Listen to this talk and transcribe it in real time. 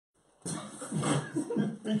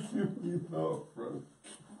You know, bro.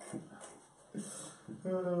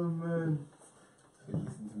 Oh man.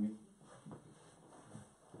 Listen to me.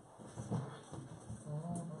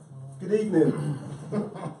 Good evening.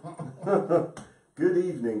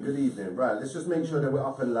 Good evening. Right, let's just make sure that we're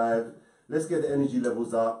up and live. Let's get the energy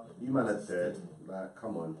levels up. You man are dead. Like,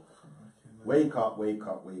 come on. Wake up.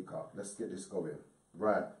 Let's get this going.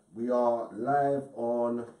 Right, we are live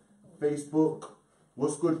on Facebook.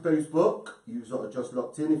 What's good, Facebook? You sort of just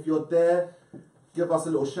locked in. If you're there, give us a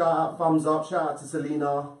little shout out, thumbs up. Shout out to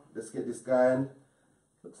Selena. Let's get this going.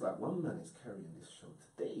 Looks like one man is carrying this show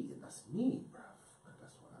today, and that's me, bruv.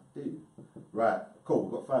 That's what I do. Right, cool.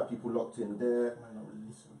 We've got 5 people locked in there.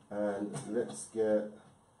 And let's get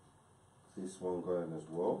this one going as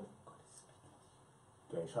well.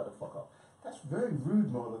 Okay, shut the fuck up. That's very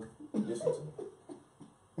rude, Marlon. Listen to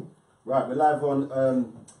me. Right, we're live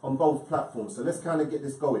on both platforms, so let's kind of get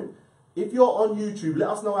this going. If you're on YouTube, let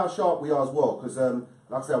us know how sharp we are as well, because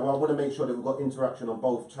like I said, I want to make sure that we've got interaction on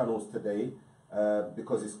both channels today,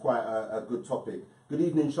 because it's quite a good topic. Good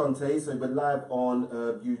evening, Shantae. So we're live on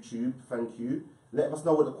YouTube. Thank you. Let us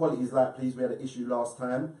know what the quality is like, please. We had an issue last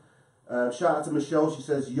time. Shout out to Michelle. She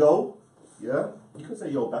says, yo. Yeah? You can say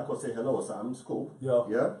yo back or say hello or something. It's cool. Yo.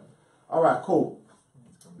 Yeah? All right, cool.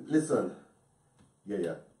 Listen.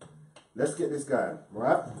 Yeah. Let's get this going,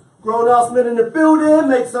 right? Grown-ass men in the building,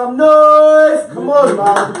 make some noise! Come on,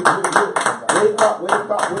 man! Wake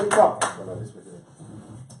up!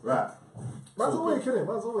 Right. Man's awake, innit?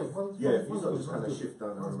 Man's awake. Yeah, if you sort of just kind of shift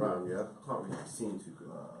down and around, yeah? I can't really be seen too good.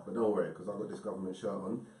 But don't worry, because I've got this government shirt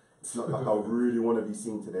on. It's not like I really want to be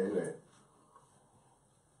seen today, anyway.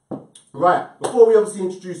 Right, before we obviously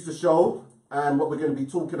introduce the show and what we're going to be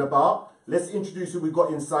talking about, let's introduce who we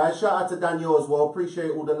got inside. Shout out to Daniel as well.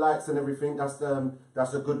 Appreciate all the likes and everything. That's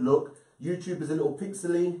a good look. YouTube is a little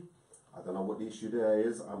pixely. I don't know what the issue there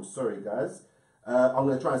is. I'm sorry, guys. I'm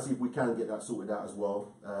going to try and see if we can get that sorted out as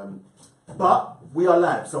well. But we are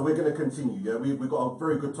live, so we're going to continue. Yeah, we've got a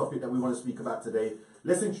very good topic that we want to speak about today.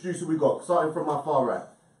 Let's introduce who we got. Starting from my far right.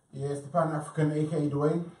 Yeah, it's the Pan-African, aka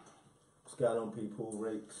Dwayne. What's going on, people?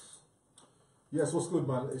 Rakes. Yes, what's good,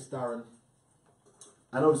 man? It's Darren.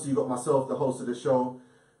 And obviously you got myself, the host of the show.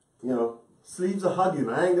 You know, sleeves are hugging.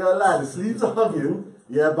 I ain't gonna lie, the sleeves are hugging.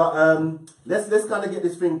 Yeah, but let's kind of get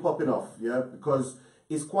this thing popping off. Yeah, because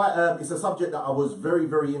it's quite it's a subject that I was very,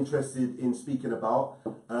 very interested in speaking about.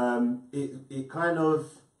 It kind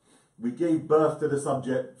of, we gave birth to the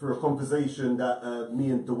subject through a conversation that me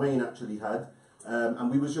and Dwayne actually had,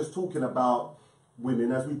 and we was just talking about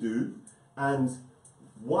women, as we do, and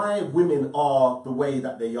why women are the way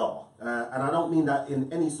that they are. And I don't mean that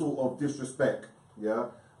in any sort of disrespect, yeah?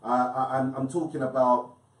 I'm talking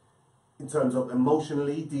about in terms of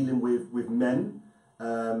emotionally dealing with men,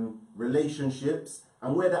 relationships,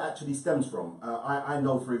 and where that actually stems from. I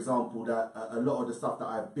know, for example, that a lot of the stuff that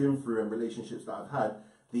I've been through and relationships that I've had,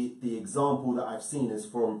 the example that I've seen is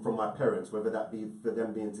from my parents, whether that be for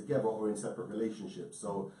them being together or in separate relationships.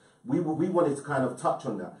 So we wanted to kind of touch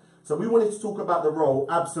on that. So we wanted to talk about the role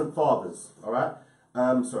absent fathers, all right?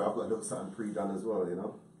 Sorry, I've got a little something pre-done as well, you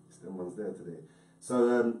know. Them one's there today.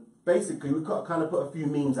 So basically, we've got kind of put a few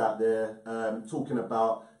memes out there talking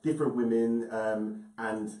about different women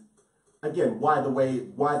and again why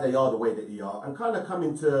they are the way that they are, and kind of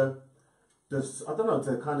coming to this, I don't know,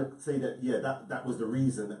 to kind of say that that was the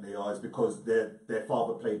reason that they are, is because their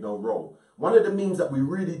father played no role. One of the memes that we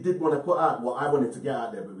really did want to put out, what I wanted to get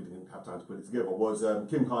out there, but we didn't have time to put it together, was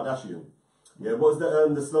Kim Kardashian. Yeah, what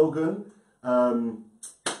was the slogan?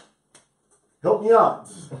 Help me out.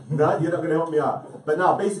 No, you're not going to help me out. But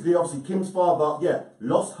now, basically, obviously, Kim's father,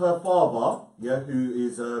 lost her father, who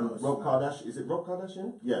is Rob Kardashian. Is it Rob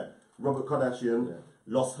Kardashian? Yeah, Robert Kardashian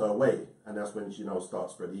lost her way. And that's when she,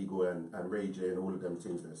 starts Spread Eagle and Ray J and all of them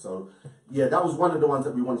things there. So, yeah, that was one of the ones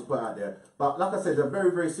that we wanted to put out there. But like I said, it's a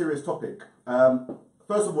very, very serious topic.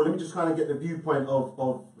 First of all, let me just kind of get the viewpoint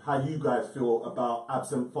of how you guys feel about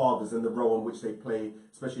absent fathers and the role in which they play,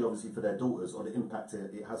 especially obviously for their daughters, or the impact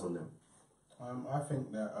it has on them. I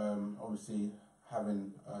think that obviously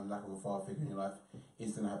having lack of a father figure in your life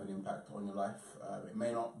is going to have an impact on your life. It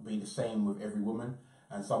may not be the same with every woman,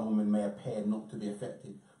 and some women may appear not to be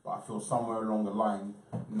affected, but I feel somewhere along the line,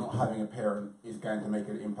 not having a parent is going to make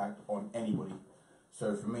an impact on anybody.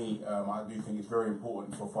 So for me, I do think it's very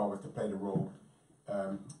important for fathers to play the role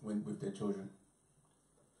with their children.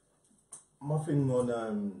 My thing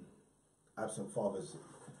on absent fathers,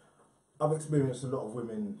 I've experienced a lot of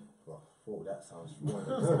women. Well, that sounds wrong.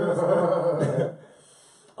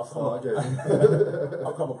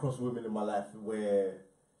 I've come across women in my life where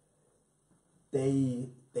they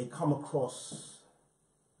they come across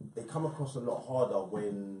a lot harder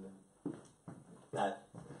when, like,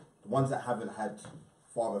 the ones that haven't had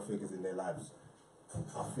father figures in their lives.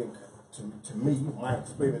 I think, to me, my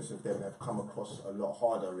experience of them have come across a lot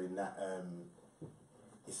harder in that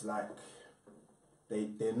it's like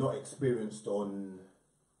they're not experienced on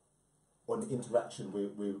interaction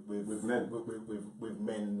with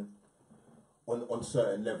men on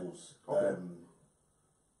certain levels. Okay.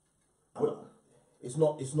 It's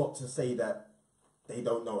not to say that they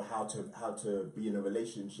don't know how to be in a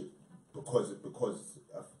relationship because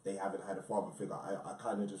they haven't had a father figure. I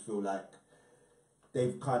kind of just feel like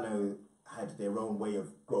they've kind of had their own way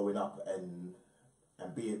of growing up and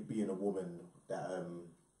being a woman that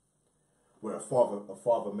where a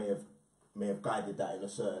father may have guided that in a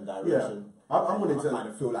certain direction. Yeah, I'm willing to. I kind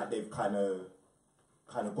of feel like they've kind of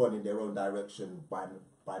gone in their own direction by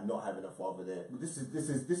not having a father there. This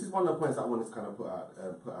is one of the points that I wanted to kind of put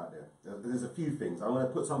out there. There's a few things. I want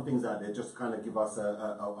to put some things out there just to kind of give us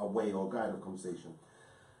a way or guide of conversation.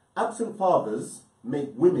 Absent fathers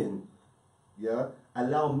make women,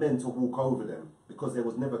 allow men to walk over them because they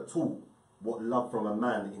was never taught what love from a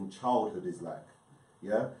man in childhood is like.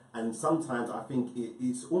 And sometimes I think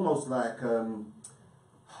it's almost like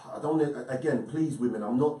I don't, again, please women,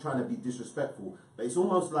 I'm not trying to be disrespectful, but it's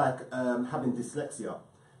almost like having dyslexia.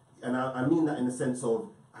 And I mean that in the sense of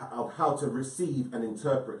how to receive and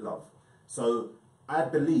interpret love. So I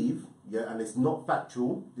believe, and it's not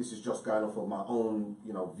factual, this is just going off of my own,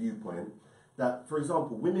 viewpoint, that, for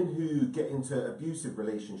example, women who get into abusive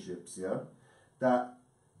relationships, that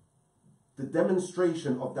the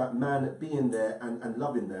demonstration of that man being there and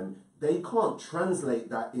loving them, they can't translate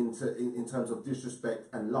that in terms of disrespect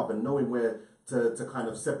and love and knowing where to kind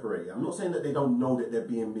of separate it. I'm not saying that they don't know that they're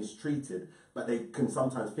being mistreated, but they can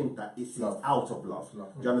sometimes think that it's out of love. Do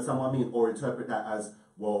you understand what I mean? Or interpret that as,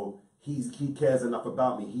 well, he cares enough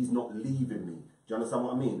about me, he's not leaving me. Do you understand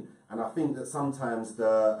what I mean? And I think that sometimes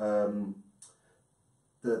the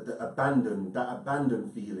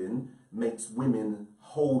abandoned feeling makes women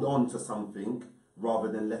hold on to something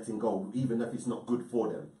rather than letting go, even if it's not good for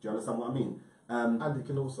them. Do you understand what I mean? And it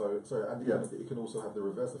can also, it can also have the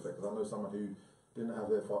reverse effect. Because I know someone who didn't have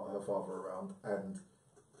her father around, and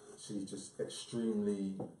she's just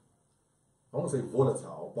extremely, I won't say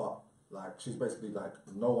volatile, but like she's basically like,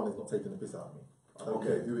 no one is not taking the piss out of me. I don't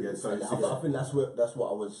care who it is. So I think that's what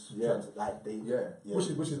I was trying to, like.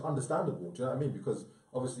 Which is understandable. Do you know what I mean? Because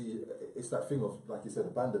obviously it's that thing of, like you said,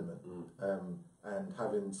 abandonment, and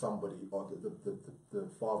having somebody, or the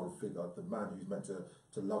father figure, the man who's meant to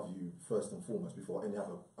love you first and foremost before any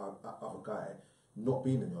other guy, not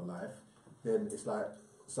being in your life. Then it's like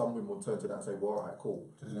some women will turn to that and say, well, all right, cool,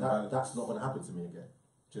 that's not going to happen to me again.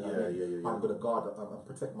 Do you know what I mean? I'm going to guard and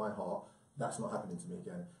protect my heart. That's not happening to me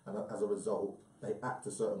again. And as a result, they act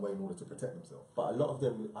a certain way in order to protect themselves. But a lot of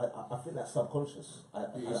them, I think that's subconscious. I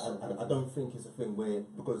don't think it's a thing where,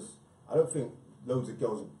 because I don't think loads of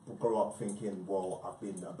girls grow up thinking, well, I've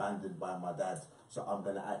been abandoned by my dad, so I'm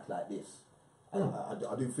going to act like this. I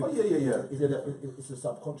do think it's a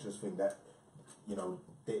subconscious thing that,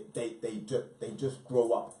 they just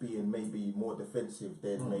grow up being maybe more defensive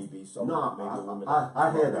than maybe some women.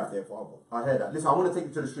 I hear that. Their father. I hear that. Listen, I want to take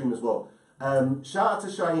you to the stream as well. Shout out to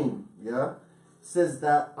Shaheem, says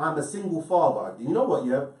that I'm a single father. You know what,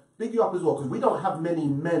 big you up as well, because we don't have many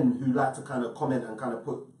men who like to kind of comment and kind of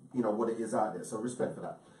put, what it is out there. So respect for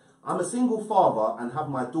that. I'm a single father and have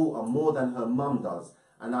my daughter more than her mum does,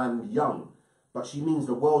 and I'm young. But she means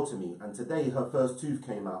the world to me, and today her first tooth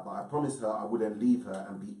came out, but I promised her I wouldn't leave her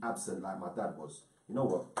and be absent like my dad was. You know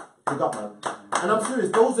what? Big up, man. And I'm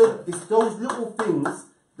serious, it's those little things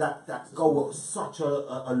that go such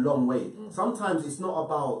a long way. Sometimes it's not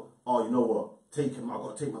about, oh, you know what, I've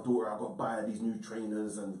got to take my daughter, I've got to buy her these new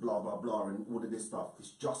trainers and blah, blah, blah, and all of this stuff.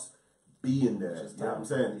 It's just being there. You know what I'm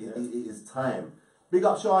saying? It is time. Big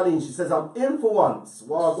up Charlene, she says, I'm in for once.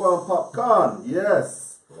 Wow, go on, popcorn.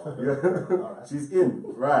 Yes. Right. She's in.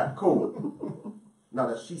 Right, cool. Now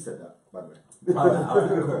that she said that, by the way. Cool.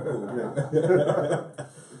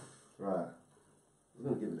 Right. I was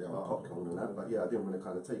going to give it a popcorn and that, but yeah, I didn't want to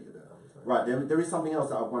kind of take it there. Right, there is something else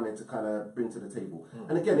that I wanted to kind of bring to the table.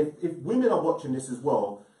 And again, if women are watching this as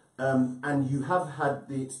well, and you have had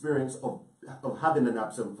the experience of having an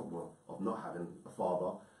absent, of not having a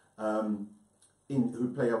father,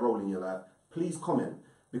 who play a role in your life, please comment.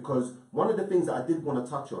 Because one of the things that I did want to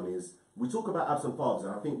touch on is, we talk about absent fathers,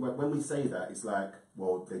 and I think when we say that, it's like,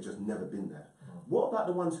 well, they've just never been there. What about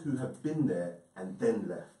the ones who have been there and then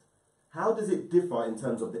left? how does it differ in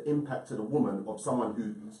terms of the impact to the woman of someone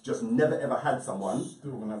who's just never ever had someone,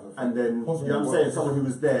 Still gonna have a and then, you know what I'm saying, someone who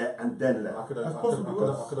was there and then left? I could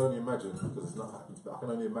only imagine, because it's not happened, but I can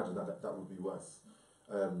only imagine that would be worse.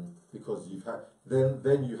 Because you've had,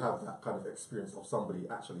 then you have that kind of experience of somebody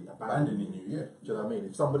actually abandoning you. Yeah. Do you know what I mean?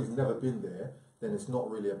 If somebody's never been there, then it's not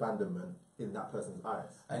really abandonment in that person's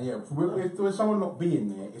eyes. And yeah, with someone not being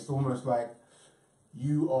there, it's almost like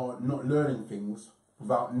you are not learning things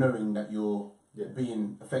without knowing that you're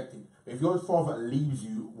being affected. But if your father leaves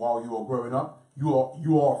you while you are growing up,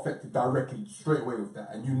 you are affected directly straight away with that,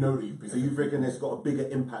 and you know that you've been. So you reckon it's got a bigger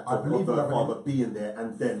impact of the father being there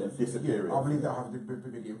and then disappearing? Yeah, I believe that has a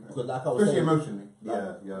big impact. Because like I was especially saying, emotionally.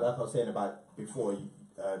 Like I was saying about before,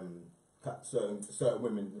 certain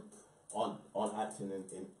women aren't acting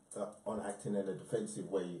in a defensive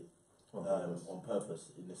way on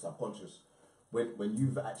purpose in the subconscious. When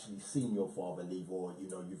you've actually seen your father leave, or you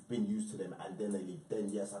know you've been used to them and then they leave, then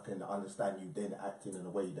yes, I can understand you then acting in a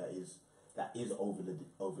way that is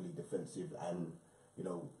overly defensive and, you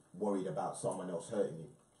know, worried about someone else hurting you.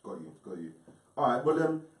 Got you. All right,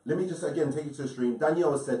 well, let me just again take you to the stream.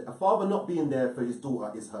 Danielle has said, a father not being there for his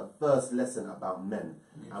daughter is her first lesson about men,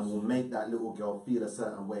 and will make that little girl feel a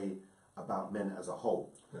certain way about men as a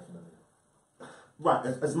whole. Definitely. Right,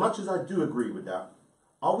 as much as I do agree with that,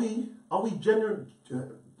 are we generally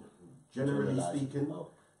speaking? No.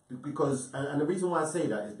 Because, and the reason why I say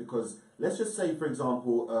that is because, let's just say, for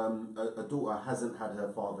example, a daughter hasn't had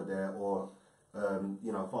her father there, or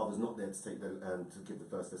you know, father's not there to take to give the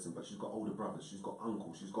first lesson, but she's got older brothers, she's got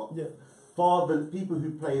uncles, she's got people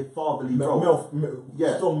who play fatherly roles.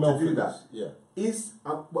 Strong male to do that. figures. Yeah. Is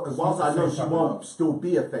whilst I know she won't still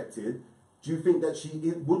be affected, do you think that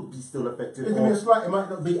it would be still affected? It's going to be it might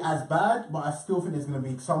not be as bad, but I still think there's going to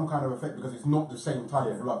be some kind of effect because it's not the same type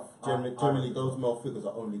of love. Generally, those male figures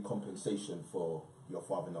are only compensation for your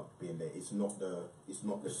father not being there. It's not the same. It's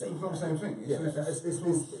not the same thing.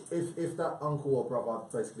 If that uncle or brother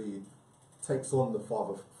basically takes on the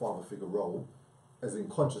father figure role, as in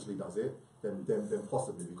consciously does it, then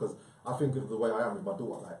possibly, because I think of the way I am with my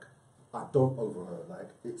daughter, like I don't over her, like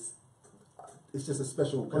it's just a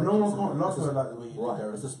special. But no one can't love her like the way you do. Right,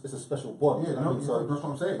 it's a special bond. Yeah, so that's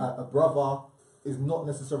what I'm saying. A brother is not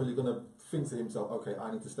necessarily going to think to himself, okay,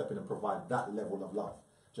 I need to step in and provide that level of love.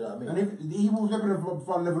 Do you know what I mean? And if he will step in and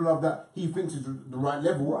provide a level of that he thinks is the right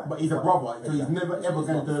level, but he's a brother, so he's never ever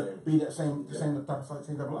going to be that same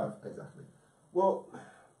type of life. Exactly. Well,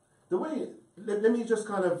 the way let me just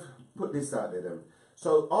kind of put this out there then.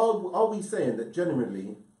 So are we saying that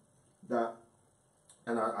generally that,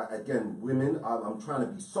 and I again, women, I'm trying to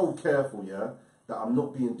be so careful, that I'm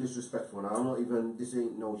not being disrespectful, and I'm not even, this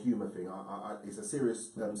ain't no humour thing. It's a serious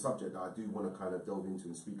subject that I do want to kind of delve into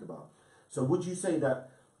and speak about. So would you say that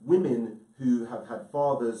women who have had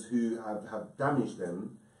fathers who have damaged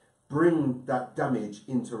them bring that damage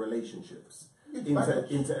into relationships?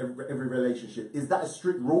 Into every relationship? Is that a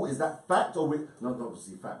strict rule? Is that fact, or not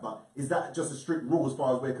obviously fact, but is that just a strict rule as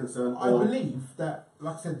far as we're concerned? I believe that,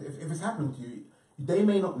 like I said, if it's happened to you, they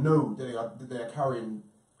may not know that they are carrying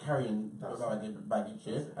baggage,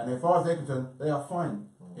 and as far as they're concerned, they are fine,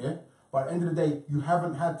 But at the end of the day, you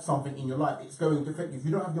haven't had something in your life. It's going to affect you. If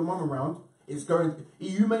you don't have your mum around,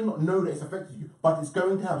 you may not know that it's affected you, but it's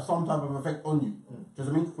going to have some type of effect on you. Do you know what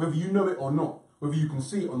I mean? Whether you know it or not, whether you can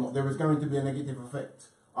see it or not, there is going to be a negative effect.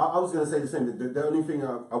 I was going to say the same. The only thing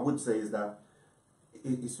I would say is that,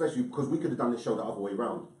 especially because we could have done this show the other way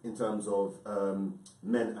around in terms of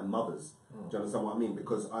men and mothers. Do you understand what I mean?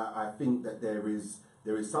 Because I think that there is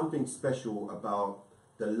something special about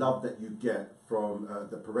the love that you get from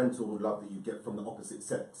the parental love that you get from the opposite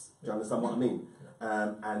sex. Do you understand what I mean?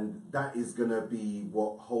 And that is going to be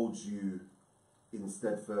what holds you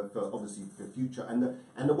instead for obviously for future,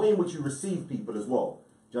 and the way in which you receive people as well.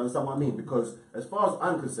 Do you understand what I mean? Because as far as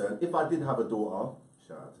I'm concerned, if I did have a daughter,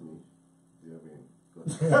 shout out to me. Do you know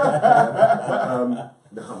what I mean?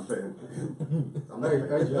 No, I'm playing. Do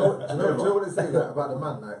you know what they say about the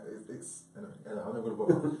man? Like, I'm not going to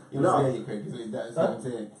bother.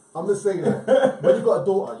 I'm just saying that when you got a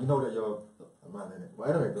daughter, you know that you're a man, innit? But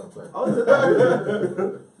anyway, go on, sorry.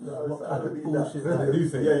 Bullshit.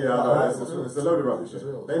 It's a load of rubbish.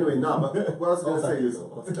 But anyway, but what I was going to say is,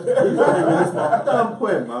 damn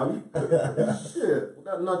point, man. Shit,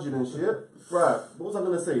 that nudging and shit. Right, what was I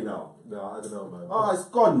going to say now? No, I don't know, man. Oh, it's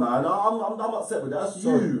gone, man. I'm upset with that. That's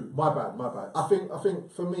you. My bad. I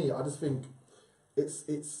think for me, I just think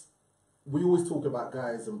it's. We always talk about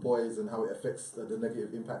guys and boys and how it affects the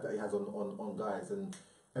negative impact that it has on guys, and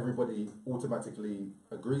everybody automatically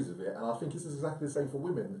agrees with it. And I think this is exactly the same for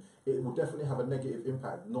women. It will definitely have a negative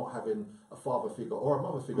impact not having a father figure or a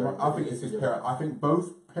mother figure. I think it's his parent. I think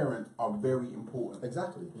both parents are very important.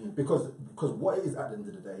 Exactly. Because what it is at the end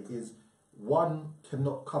of the day is one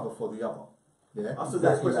cannot cover for the other. Yeah, that's the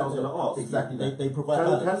next question I was going to ask. Exactly. They provide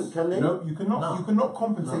can they? No, you cannot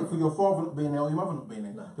compensate for your father not being there or your mother not being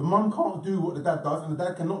there. No. The mum can't do what the dad does, and the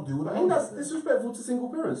dad cannot do what the I mum mean, does. that's disrespectful to single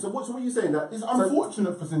parents. So what are you saying? That It's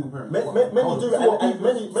unfortunate for single parents. Many do, and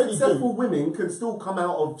many successful do. women can still come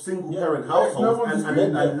out of single parent no households one's and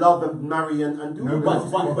disputing that. love and marry and do No,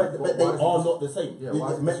 all that. But they are not the same. Yeah,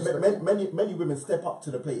 why is it disrespectful? Many women step up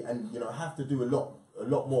to the plate and have to do a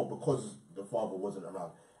lot more because the father wasn't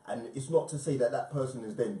around. And it's not to say that that person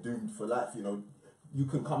is then doomed for life. You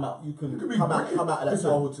can come out come out of that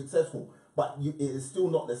childhood successful, but it is still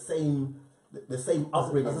not the same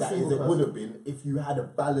upbringing that it would have been if you had a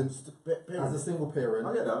balanced parent. As a single parent,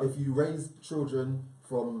 I get that. if you raise children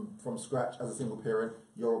from scratch as a single parent,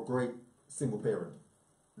 you're a great single parent.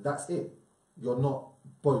 That's it. You're not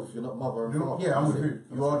both. You're not mother and father. Yeah, I'm with you.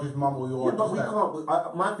 You are just mum or you are Yeah, but just we dad.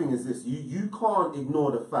 can't. My thing is this: you can't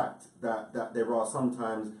ignore the fact that there are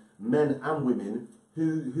sometimes men and women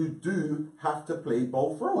who do have to play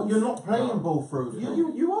both roles. But you're not playing both roles.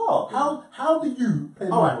 You are. How do you play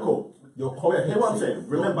All right, both roles? cool. Hear what I'm saying.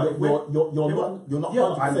 Remember, You're not.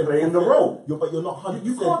 Yeah, I'm playing the role. But you're not 100%.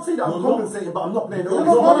 You can't say that I'm compensating, but I'm not playing the You're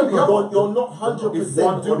role. not You're not It's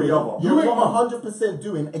one 100% or the doing. other. You're You not 100%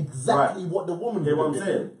 doing exactly Right. what the woman. Hear what I'm did.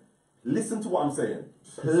 saying? Listen to what I'm saying.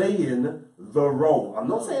 Playing the role. I'm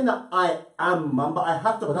not saying that I am mum, but I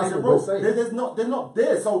have to But play that's the what role. we're saying. They're not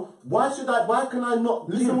there. So why can I not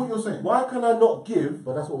Listen give, what you're saying. Why can I not give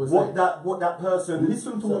But that's what we're saying. what that person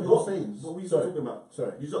Listen to what you're saying. What were you Sorry. talking about?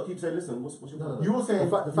 Sorry. You just got to keep saying listen, what's your No. You're saying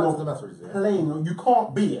the fact of the matter is, yeah. playing. You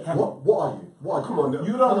can't be it. What are you? What are you? Come on,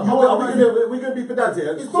 You don't. we're going to be pedantic.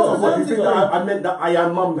 It's So not what, you pedantic, think that I meant that I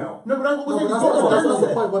am mum now? No, but that's what No, we're but saying. that's not the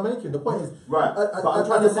It's point we're making. The point is, Right, but I'm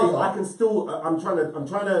trying to say mother- I can still. I'm trying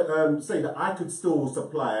to say that I could still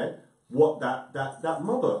supply what that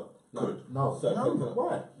mother could. No, So,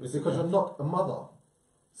 Why? because you're not a mother.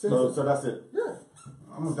 So that's it. Yeah.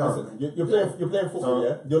 I'm done. Listen, you're playing football, So,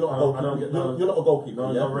 yeah. You're not a I goalkeeper. don't get no- You're not a goalkeeper.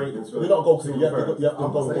 no yeah? ratings for You're not a goalkeeper. single You have to parents. go I'm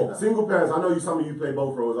and not saying goal. that. Single parents, I know some of you play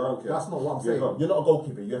both roles. I don't care. That's not what I'm Yeah, saying. go on. You're not a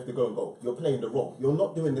goalkeeper. You have to go and goal. You're playing the role. You're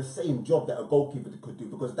not doing the same job that a goalkeeper could do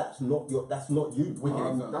because that's not you. Wicked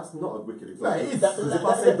example. That's not a wicked example. No, it is. Because if I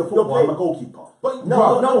That- save the you're football, I'm a playing- goalkeeper. But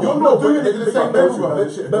No, you're not doing it the same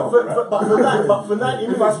way. But for 90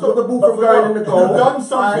 minutes, If I stop the ball from going in the goal, You've done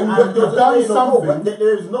something. you've You've done something.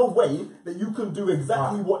 There is no way that you can do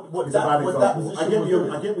exactly what It's a bad that example. position I get was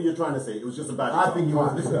what doing. you're trying to say. It was just a bad I example. think you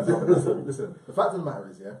Right, are. listen. The fact of the matter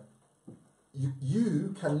is, yeah,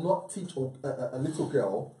 you cannot teach a little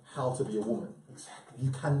girl how to be a woman. Exactly.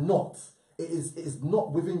 You cannot. It is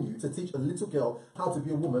not within you to teach a little girl how to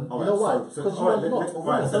be a woman. All You know why? right, so- Because all you right, are not a woman.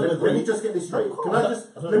 right, so let me just get this straight. Can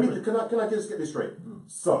I just get this straight?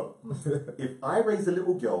 So, if I raise a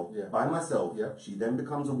little girl Yeah. by myself, Yeah. she then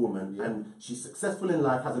becomes a woman Yeah. and she's successful in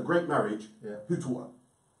life, has a great marriage. Yeah. Who taught her?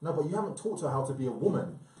 No, but you haven't taught her how to be a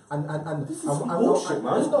woman. And This is some bullshit,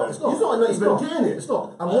 man. It's not. You're not It's even not. getting it. It's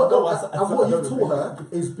not. And I what don't you've taught her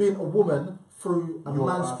is being a woman through a Your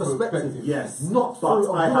man's perspective. Yes, Not but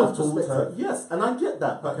through a I have woman's taught her. perspective. Yes, and I get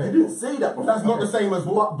that, but Okay. you didn't say that before. That's not the same as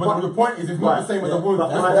what. But the point is, it's Right. not the same as a But woman.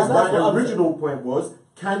 my original point was,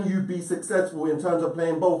 can you be successful in terms of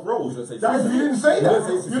playing both roles? You didn't say That's You didn't say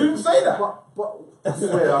that. You didn't say that. But I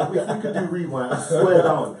swear, if we could do rewind, I swear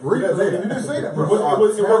down. You didn't say that, bro.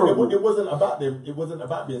 It wasn't about them. It wasn't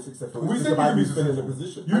about being successful. It We was said just about you you be filling the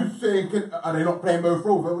position. You saying are they not playing both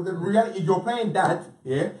roles? But the reality is you're playing dad,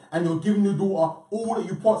 yeah, and you're giving your daughter all that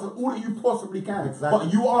you possibly can. Exactly.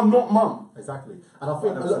 But you are not mum. Exactly. And I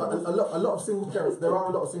think a lot of single parents, there are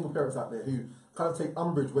a lot of single parents out there who kind of take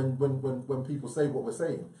umbrage when people say what we're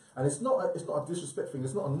saying. And it's not a disrespect thing,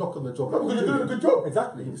 it's not a knock on the job. No, because you're doing a good job.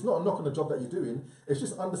 Exactly. It's not a knock on the job that you're doing. It's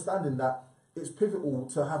just understanding that it's pivotal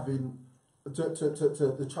to having to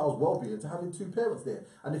the child's well-being, to having two parents there.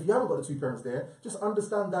 And if you haven't got the two parents there, just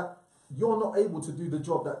understand that you're not able to do the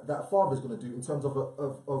job that father's going to do in terms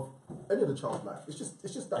of any of the child's life. It's just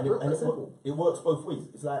that, that simple. It works both ways.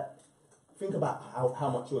 It's like, think about how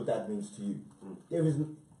much your dad means to you. There is.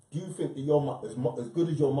 Do you think that your mum, as good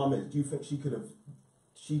as your mum is, do you think she could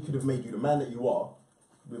have made you the man that you are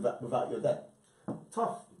without your dad?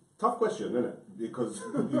 Tough Tough question, isn't it? Because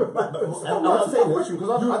I'm it's a saying tough question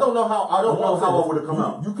because I don't know how I would have come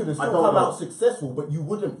out. You could have I still don't come know. out successful, but you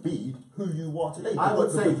wouldn't be who you are today. I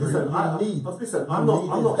would say, listen, I'm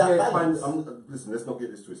not here trying. Listen, let's not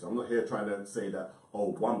get this twisted. I'm not here trying to say that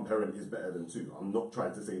one parent is better than two. I'm not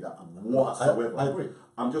trying to say that whatsoever. I agree.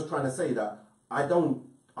 I'm just trying to say that I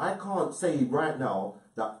can't say right now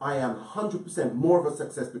that I am 100% more of a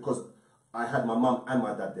success because I had my mum and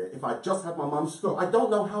my dad there. If I just had my mum, I don't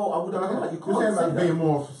know how I would have come out. You You're saying can't say about that. being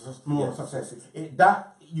more success.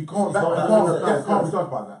 You can't be judged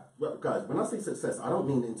by that. Well, guys, when I say success, I don't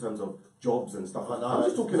mean in terms of jobs and stuff like that. No, I'm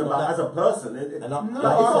just talking it's about not as a person. And If I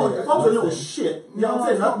was a little shit, you know what I'm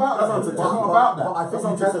saying? It's not about that. It's not about that. But I think That's you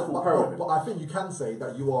unsuccessful can. parent. But I think you can say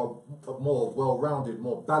that you are a more well-rounded,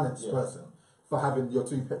 more balanced person for having your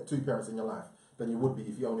two parents in your life than you would be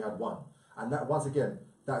if you only had one. And that, once again,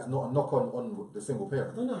 that's not a knock on the single I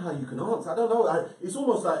parent. don't know how you can answer. I don't know. It's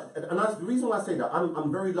almost like, the reason why I say that,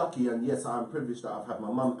 I'm very lucky, and yes, I'm privileged that I've had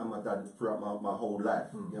my mum and my dad throughout my whole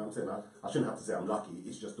life. You know what I'm saying? I shouldn't have to say I'm lucky.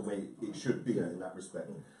 It's just the way it should be in that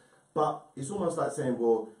respect. But it's almost like saying,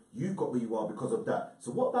 well, you got where you are because of that.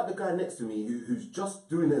 So what about the guy next to me who's just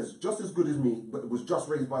doing this just as good as me, but was just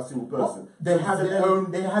raised by a single person? They have their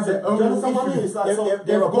own. They have their own. Do you understand what I mean? It's like,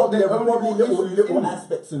 There are got their own probably little little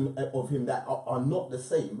aspects of him that are not the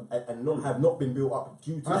same and have not been built up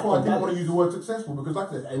due to. That's why I didn't want to use the word successful, because like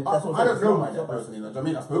I said, I don't know my dad personally. You know what I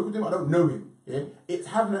mean, I spoke with him. I don't know him. Yeah, it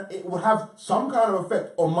will have some kind of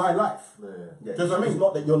effect on my life. Yeah. Do you know what I mean? It's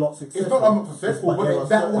not that you're not successful. It's not I'm not successful, but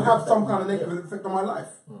that will have some kind of negative negative effect on my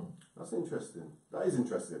life. That's interesting. That is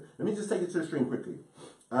interesting. Let me just take it to the stream quickly.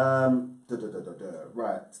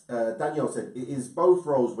 Right. Danielle said, it is both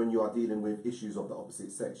roles when you are dealing with issues of the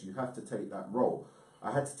opposite sex. You have to take that role.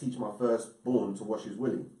 I had to teach my firstborn to wash his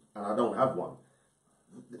willy, and I don't have one.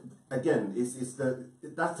 Again,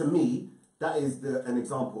 that to me, that is an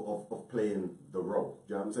example of playing the role.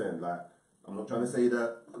 Do you know what I'm saying? Like, I'm not trying to say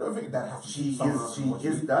that I don't think that has to she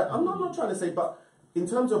is that. I'm not trying to say, but in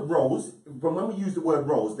terms of roles, when we use the word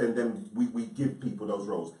roles, then we give people those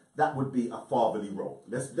roles. That would be a fatherly role.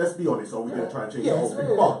 Let's be honest. Or we're going to try and change the whole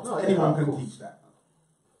thing. But anyone can teach that.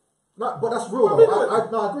 No, but that's real. Though. I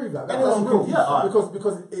agree with that. That's real. Yeah,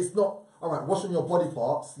 because it's not all right. Washing your body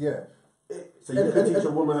parts, yeah. So you can teach a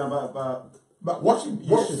woman about. But washing.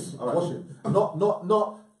 Not washing. I'm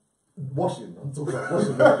talking about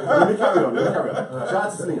washing. Let me carry on. Shout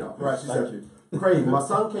out to Selena. Right, she said, Craig, my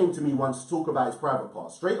son came to me once to talk about his private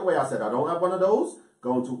parts. Straight away I said, I don't have one of those.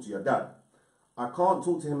 Go and talk to your dad. I can't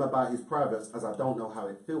talk to him about his privates as I don't know how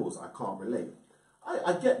it feels. I can't relate.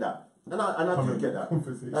 I get that. And I do get that.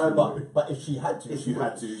 But if she had to, she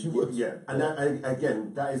would. Yeah. And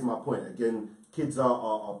again, that is my point. Again, kids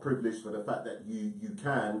are privileged for the fact that you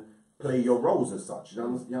can play your roles as such. You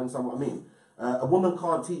understand what I mean? A woman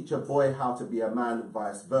can't teach a boy how to be a man,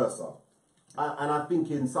 vice versa. And I think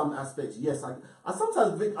in some aspects, yes, I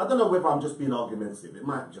sometimes think, I don't know whether I'm just being argumentative. It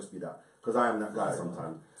might just be that, because I am that guy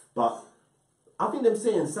sometimes. But I think them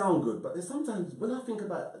saying sound good, but there's sometimes when I think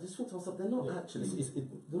about it, I just think to myself, they're not actually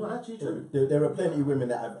true. There are plenty of women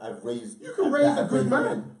that have raised. You can raise a good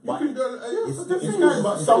man. There's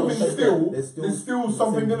still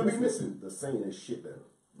something going to be missing. The saying is shit then.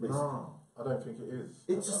 No, I don't think it is.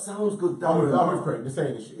 It just sounds good. I'm with Craig. The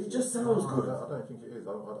saying is shit. It just sounds good. I don't think it is.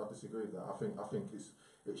 I disagree with that. I think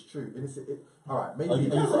it's true. All right, maybe. Are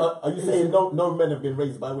you saying no men have been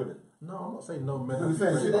raised by women? No, I'm not saying no men. But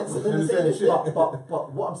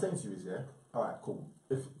what I'm saying to you is, yeah. All right, cool.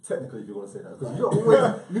 If technically, if you want to say that, because you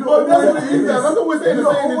don't always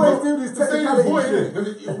do these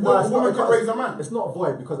technicalities. A woman can raise a man. It's not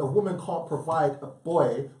void because a woman can't provide a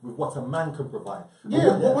boy with what a man can provide.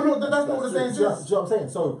 Yeah, well, that's not what the saying says. Do you know what I'm saying?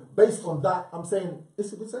 So based on that, I'm saying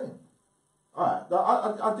it's a good saying. All right,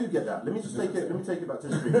 I do get that. Let me take it back to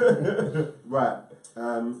the screen. Right.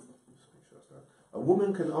 A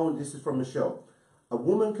woman can only. This is from Michelle. A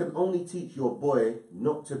woman can only teach your boy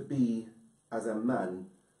not to be as a man,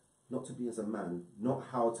 not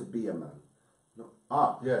how to be a man.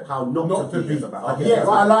 How not to be as a man. Yes,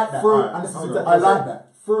 I like that. I like that.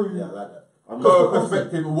 I like that. Her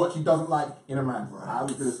perspective of what she doesn't like in a man. I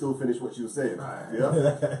was going to still finish what she was saying. Right. Yeah.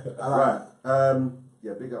 Right.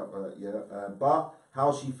 Yeah, big up. But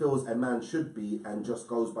how she feels a man should be, and just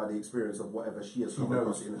goes by the experience of whatever she has come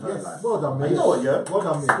across in her life. Well done, mate. You know what? Yeah. Well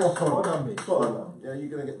done, mate. Well done, mate. Spot on. Yeah, you're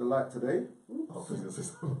going to get the like today. Oh, please, You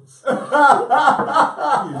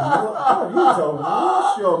told me.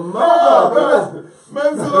 What's your mother?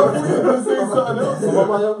 Man, so I'm going to say something else.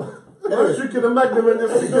 I'm drinking a Magnum and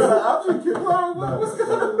everything. I'm drinking. What's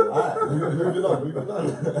going on? Alright, moving on.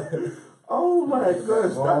 Oh my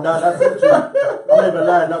gosh, that's actually, I'm not even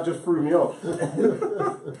lying, that just threw me off.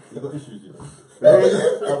 You got issues, you know. Hey,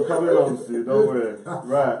 I'm coming on, Stu, don't worry.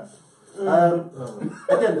 Right.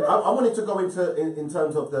 Again, I wanted to go into in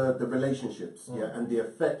terms of the relationships, yeah, and the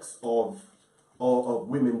effects of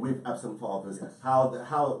women with absent fathers,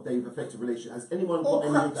 how they've affected relationships. Has anyone got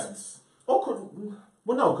any?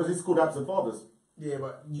 Well, no, because it's called absent fathers. Yeah,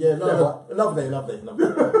 but Love day. You've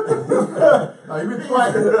been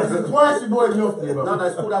twice you brought me off there, bro. No,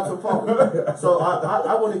 it's called absent fathers. So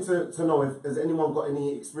I wanted to know if has anyone got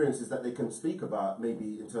any experiences that they can speak about,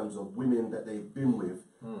 maybe in terms of women that they've been with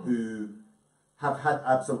who have had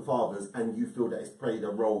absent fathers, and you feel that it's played a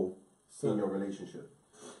role in your relationship.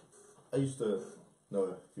 I used to know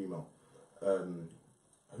a female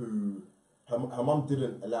who her mum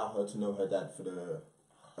didn't allow her to know her dad for the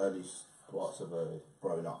early parts of her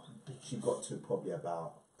growing up. She got to probably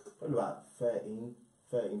about 13,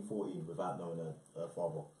 14 without knowing her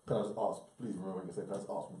father. Can I just ask, please remember when you say, can I just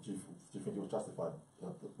ask, do you think it was justified,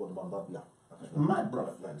 what the mum done? No. Okay. Mad, bro.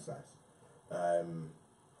 No, it's nice.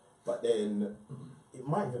 But then it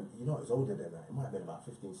might have been, it's older than that. It might have been about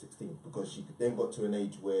 15, 16, because she then got to an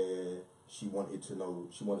age where she wanted to know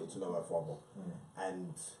her father.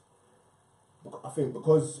 And I think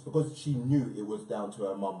because she knew it was down to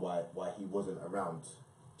her mum why he wasn't around,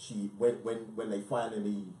 she when they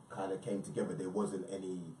finally kind of came together, there wasn't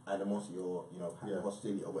any animosity or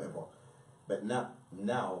hostility or whatever. But now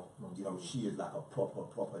she is like a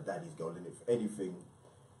proper daddy's girl, and if anything,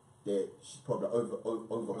 she's probably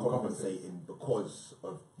overcompensating because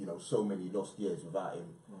of so many lost years without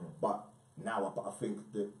him. But now I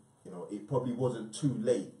think that it probably wasn't too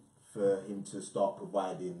late for him to start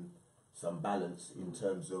providing some balance in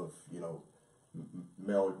terms of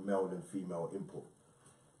male and female input.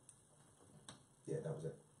 Yeah, that was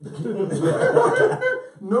it.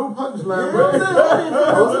 No punchline,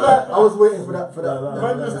 I was waiting for that.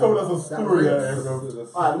 Man just told us a story.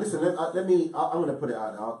 Alright, listen, let me, I'm going to put it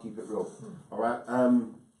out there, I'll keep it real. Alright,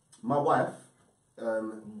 my wife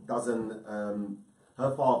doesn't,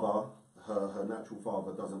 her father, her natural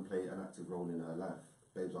father doesn't play an active role in her life.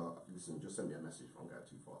 Babes, listen, just send me a message if I'm going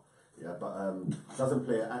too far. Yeah, but doesn't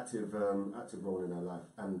play an active role in her life.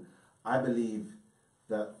 And I believe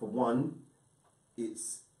that, for one,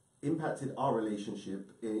 it's impacted our relationship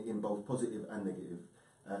in both positive and negative.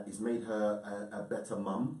 It's made her a better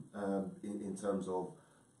mum in terms of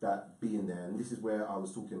that being there. And this is where I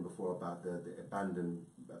was talking before about the abandonment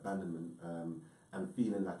and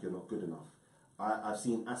feeling like you're not good enough. I've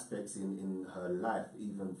seen aspects in her life,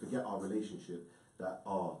 even forget our relationship, that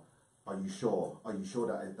are you sure? Are you sure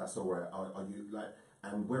that that's all right? Are you like?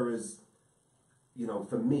 And whereas,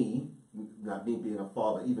 for me, like me being a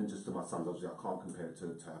father, even just to my sons, obviously I can't compare it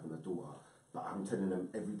to having a daughter, but I'm telling them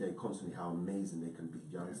every day, constantly, how amazing they can be.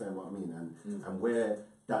 Do you understand what I mean? And where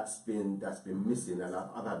that's been missing. And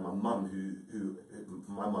I've had my mum who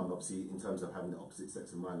my mum, obviously, in terms of having the opposite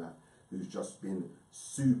sex in my life, who's just been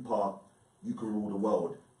super. You can rule the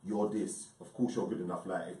world. You're this. Of course you're good enough.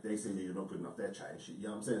 Like, if they say you're not good enough, they're chatting shit. You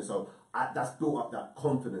know what I'm saying? So that's built up that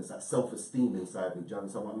confidence, that self-esteem inside me. Do you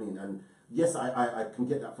understand what I mean? And yes, I can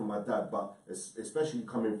get that from my dad, but especially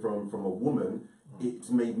coming from a woman, it's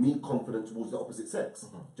made me confident towards the opposite sex.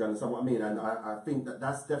 Do you understand what I mean? And I think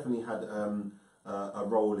that's definitely had a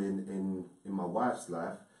role in my wife's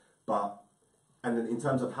life. And then in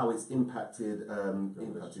terms of how it's impacted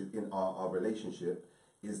in our relationship,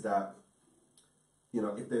 is that,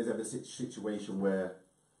 if there's ever a situation where,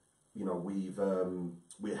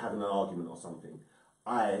 we're having an argument or something,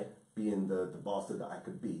 I, being the bastard that I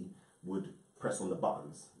could be, would press on the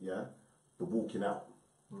buttons, the walking out.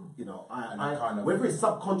 Whether it's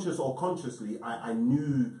subconscious or consciously, I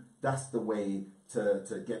knew that's the way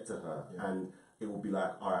to get to her, and it would be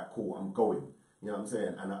like, all right, cool, I'm going. You know what I'm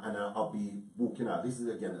saying? And I'll be walking out. This is,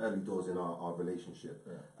 again, early doors in our relationship.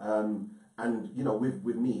 And,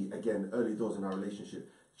 with me, again, early doors in our relationship,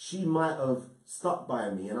 she might have stuck by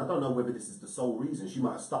me, and I don't know whether this is the sole reason, she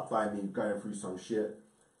might have stuck by me going through some shit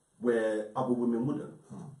where other women wouldn't.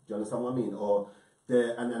 Do you understand what I mean?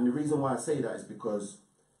 And the reason why I say that is because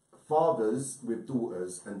fathers with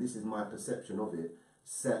daughters, and this is my perception of it,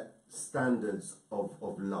 set standards of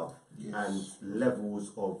love and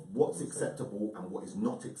levels of what's acceptable and what is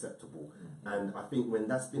not acceptable. And I think when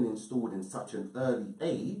that's been installed in such an early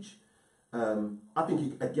age, I think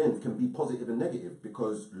it, again, can be positive and negative,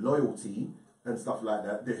 because loyalty and stuff like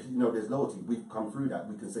that, there's loyalty. We've come through that.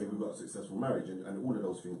 We can say we've got a successful marriage and all of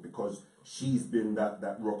those things, because she's been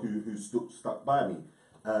that rock who stuck by me.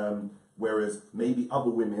 Whereas maybe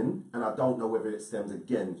other women, and I don't know whether it stems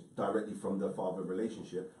again directly from the father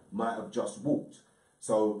relationship, might have just walked.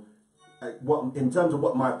 So, what in terms of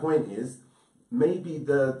what my point is, maybe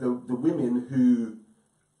the women who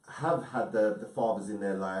have had the fathers in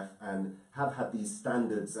their life and have had these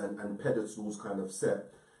standards and pedestals kind of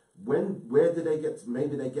set, where do they get to,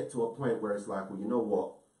 maybe they get to a point where it's like, well, you know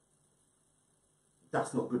what,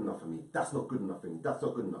 that's not good enough for me, that's not good enough for me, that's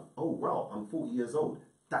not good enough. Oh wow, I'm 40 years old,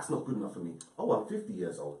 that's not good enough for me. Oh, I'm 50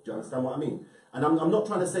 years old. Do you understand what I mean? And I'm not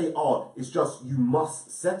trying to say, oh, it's just you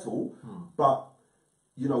must settle, but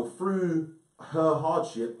you know, through her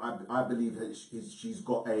hardship, I believe that she's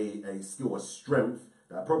got a skill, a strength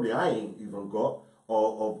that probably I ain't even got,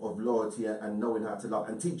 of loyalty and knowing how to love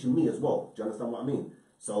and teaching me as well. Do you understand what I mean?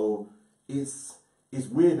 So it's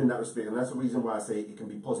weird in that respect, and that's the reason why I say it can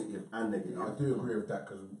be positive and negative. I do agree with that,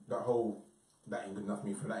 because that ain't good enough for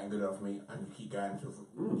me, that ain't good enough for me, and you keep going to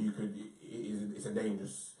it's a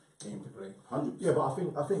dangerous game to play. 100%. Yeah, but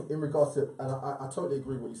I think in regards to, and I totally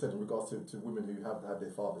agree with what you said in regards to women who have had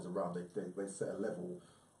their fathers around, they set a level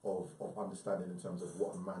of understanding in terms of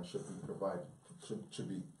what a man should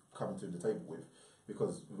be coming to the table with.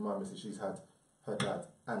 Because with my missus, she's had her dad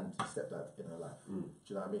and stepdad in her life. Do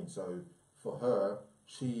you know what I mean? So for her,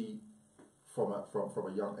 she from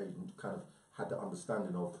a young age kind of had the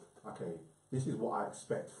understanding of, okay, this is what I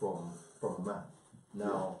expect from a man.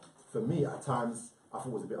 Now, for me, at times, I thought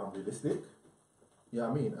it was a bit unrealistic. You know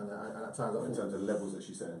what I mean? And at times, I thought, in terms of levels that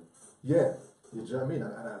she's saying. yeah. Do you know what I mean?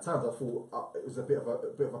 And at times I thought it was a bit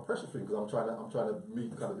of a pressure thing, because I'm trying to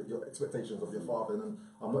meet kind of your expectations of your father, and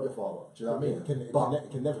I'm not your father. Do you know what I mean?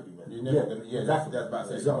 It can never be met. Exactly. That's about to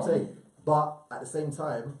say. You know what I'm saying? But at the same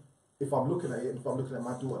time, if I'm looking at it, if I'm looking at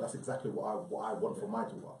my daughter, that's exactly what I want for my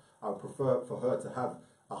daughter. I would prefer for her to have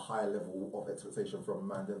a higher level of expectation from a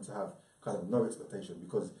man than to have kind of no expectation,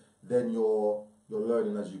 because then you're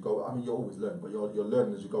learning as you go. I mean, you're always learning, but you're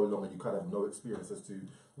learning as you go along, and you kind of know experience as to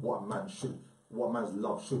what man's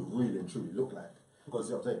love should really and truly look like. Because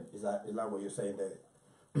you know what I'm saying? It's like what you're saying there.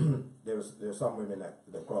 There's some women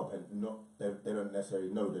that grow up and they don't necessarily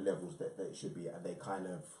know the levels that it should be, and they kind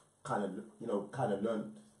of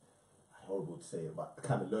learn. Horrible to say it, but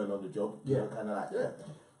kind of learn on the job. Yeah. You know, kind of like Yeah.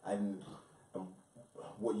 And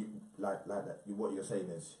what you like that. What you're saying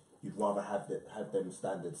is you'd rather have them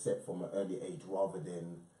standards set from an early age rather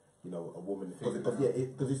than, you know, a woman.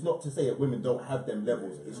 Because it's not to say that women don't have them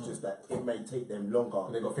levels. It's just that it may take them longer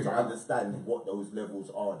to understand what those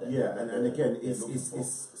levels are. And again, it's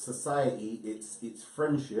society, it's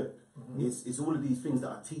friendship, it's all of these things that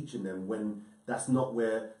are teaching them when that's not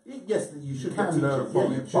where. Yes, you should get teaching. Yeah,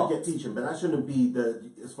 you should get teaching, but that shouldn't be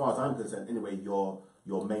as far as I'm concerned, anyway, your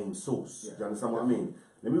main source. Do you understand what I mean?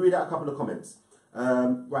 Let me read out a couple of comments.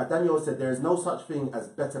 Right, Daniel said there is no such thing as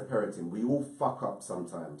better parenting. We all fuck up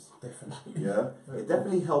sometimes. Definitely. Yeah, it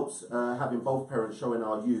definitely helps having both parents showing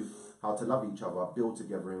our youth how to love each other, build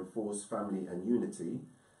together, enforce family and unity.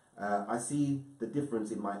 I see the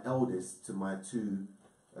difference in my eldest to my two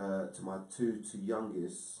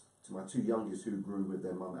youngest who grew with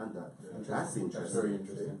their mum and dad. That's interesting. That's very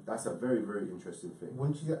interesting. That's a very, very interesting thing.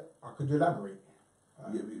 Could you elaborate?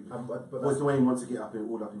 But Dwayne wants to get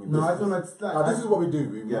all up in your No, I business. don't know. This is what we do.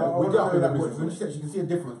 We get up in that the because when business. she said she can see a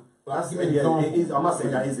difference. It is. I must say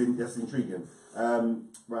that's intriguing.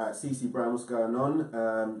 Right, CC Brown, what's going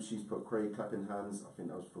on? She's put Craig clapping hands. I think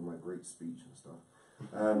that was for my great speech and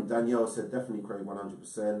stuff. Danielle said definitely Craig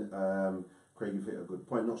 100%. Craig, you've hit a good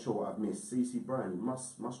point. Not sure what I've missed. CC Brown, you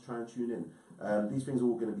must try and tune in. These things are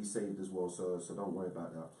all going to be saved as well, so don't worry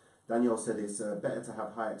about that. Danielle said it's better to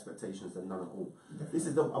have high expectations than none at all. This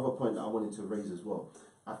is the other point that I wanted to raise as well.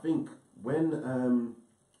 I think when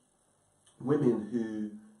women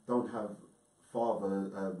who don't have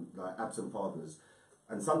like absent fathers,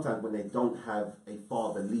 and sometimes when they don't have a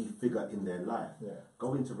fatherly figure in their life,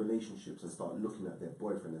 go into relationships and start looking at their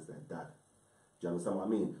boyfriend as their dad. Do you understand what I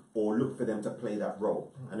mean? Or look for them to play that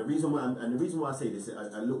role. And the reason why I say this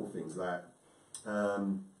are little things like,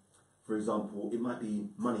 for example, it might be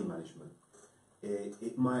money management.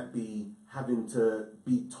 It might be having to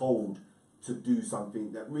be told to do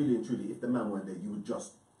something that really and truly, if the man weren't there, you would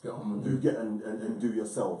just Get on and do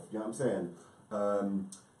yourself. You know what I'm saying?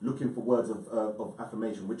 Looking for words of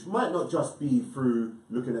affirmation, which might not just be through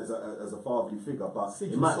looking as a fatherly figure, but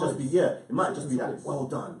it might just be that, well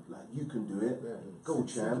done, like you can do it, go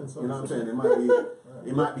champ. You know what I'm saying?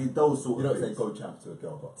 It might be those sort of things. You don't say go champ to a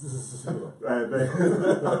girl, but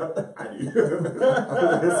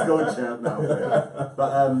let's go champ now. Man.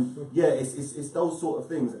 But it's those sort of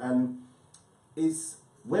things, and it's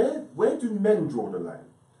where do men draw the line?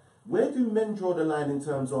 Where do men draw the line in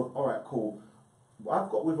terms of, all right, cool, I've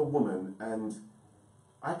got with a woman and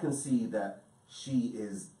I can see that she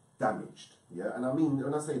is damaged. Yeah, and I mean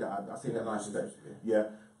when I say that, I say that in nice respect. respect, Yeah,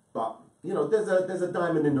 but you know, there's a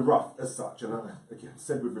diamond in the rough as such, and again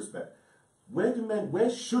said with respect. Where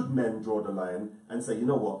should men draw the line and say, you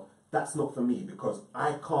know what, that's not for me because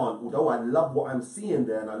I can't. Although I love what I'm seeing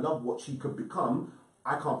there and I love what she could become,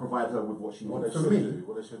 I can't provide her with what she What needs. I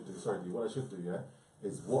should do, yeah,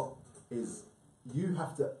 is you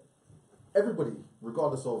have to, everybody,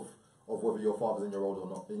 regardless of whether your father's in your role or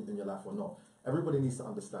not, in your life or not, everybody needs to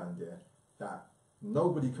understand, yeah, that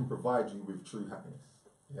nobody can provide you with true happiness,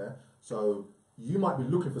 yeah. So you might be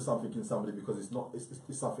looking for something in somebody because it's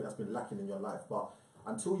something that's been lacking in your life, but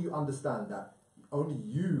until you understand that only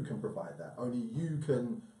you can provide that, only you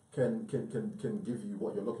can give you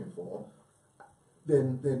what you're looking for,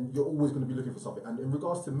 then you're always going to be looking for something. And in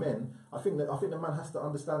regards to men, I think the man has to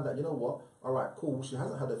understand that, you know what, all right, cool, she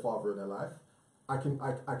hasn't had a father in her life. I can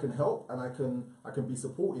help and I can be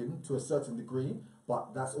supporting to a certain degree,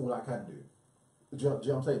 but that's all I can do. Do you know what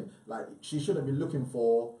I'm saying? Like, she shouldn't be looking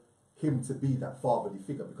for him to be that fatherly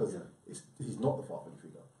figure because he's not the fatherly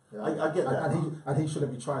figure. You know? I get that. And he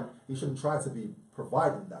shouldn't try to be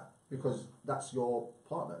providing that because that's your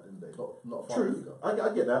partner in the day, not a fatherly figure. I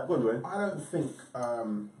get that. Go on, Dwayne. I don't think,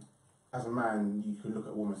 as a man, you can look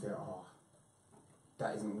at a woman and say, oh,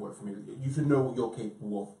 that isn't work for me. You should know what you're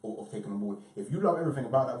capable of taking on board. If you love everything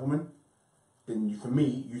about that woman, then for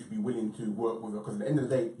me, you should be willing to work with her. Because at the end of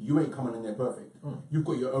the day, you ain't coming in there perfect. You've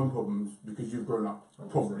got your own problems because you've grown up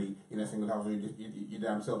probably in a single house, or you're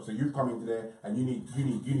damn self. So you've come into there and you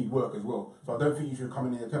need work as well. So I don't think you should come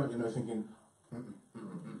in there thinking,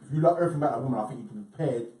 if you love everything about that woman, I think you can be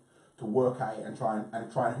prepared to work at it and try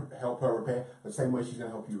and help her repair the same way she's going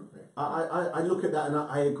to help you repair. I look at that and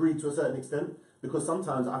I agree to a certain extent because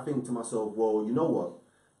sometimes I think to myself, well, you know what?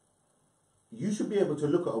 You should be able to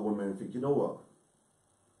look at a woman and think, you know what?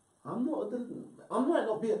 I might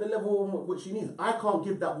not be at the level of what she needs. I can't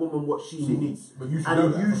give that woman what she needs. But you should know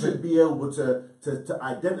that. You should be able to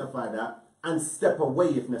identify that and step away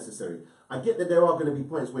if necessary. I get that there are going to be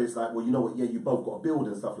points where it's like, well, you know what, yeah, you both got to build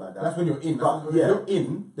and stuff like that. That's when you're in. But, if you're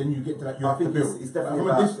in, then you get to that, you have to build. It's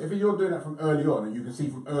definitely if you're doing that from early on, and you can see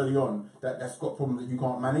from early on that's got problems that you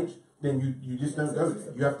can't manage, then you just don't go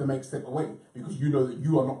there. You have to make step away because you know that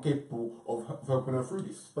you are not capable of helping her through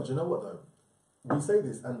this. But you know what though? We say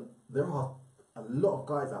this, and there are a lot of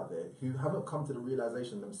guys out there who haven't come to the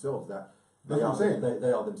realization themselves that they are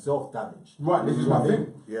themselves damaged. Right, this is my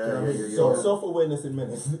thing. Yeah. So self-awareness in men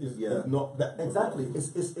is not that. Exactly.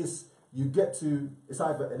 It's you get to, it's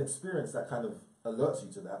either an experience that kind of alerts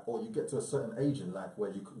you to that, or you get to a certain age in life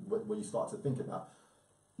where you start to think about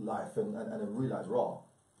life and then realize, raw,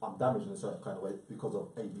 I'm damaged in a certain kind of way because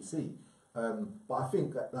of ABC. But I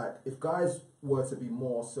think that, like, if guys were to be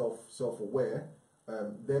more self-aware,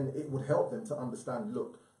 then it would help them to understand,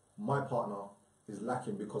 look, my partner is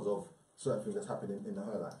lacking because of certain things that's happening in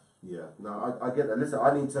her life. Yeah, no, I get that. Listen,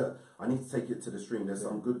 I need to take it to the stream. There's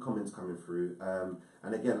some good comments coming through,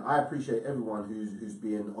 and again, I appreciate everyone who's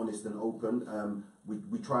being honest and open.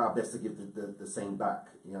 We try our best to give the same back.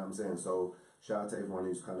 You know what I'm saying? So shout out to everyone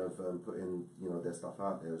who's kind of putting their stuff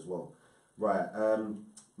out there as well. Right,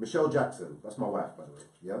 Michelle Jackson, that's my wife, by the way.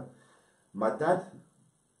 Yeah, my dad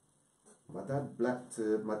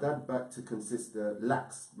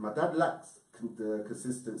lacks the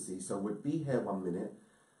consistency, so would be here 1 minute,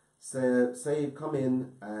 say come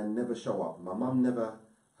in and never show up. My mum never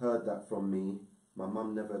heard that from me. My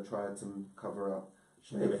mum never tried to cover up.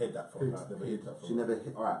 She never hid that from her. Never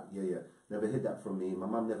hid that from me. My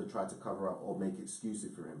mum never tried to cover up or make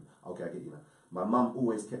excuses for him. Okay, I get you now. My mum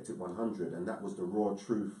always kept it 100, and that was the raw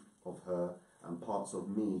truth of her, and parts of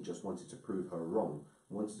me just wanted to prove her wrong.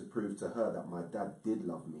 Wanted to prove to her that my dad did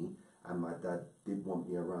love me, and my dad did want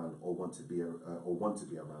me around, or want to be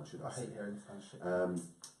around, should I say. Hate hearing this kind of shit.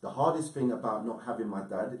 The hardest thing about not having my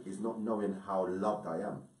dad is not knowing how loved I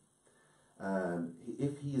am.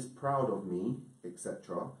 If he is proud of me,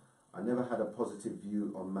 etc. I never had a positive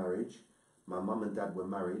view on marriage. My mum and dad were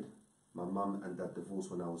married. My mum and dad divorced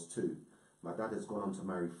when I was 2. My dad has gone on to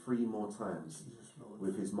marry 3 more times,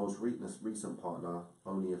 with his most recent partner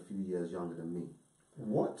only a few years younger than me.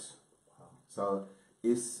 What? Wow. So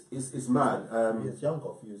it's mad. He's younger,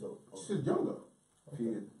 a few years old. She's younger.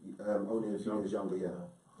 Only a few years younger,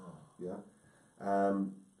 yeah.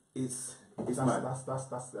 It's mad.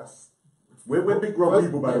 That's We're big grown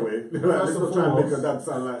people, by the way. Let's not try and make her dad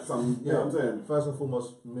sound like some. You know what I'm saying? First and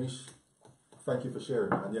foremost, Mish, thank you for sharing,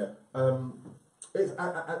 man. Yeah. And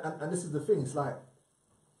this is the thing. It's like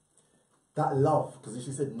that love, because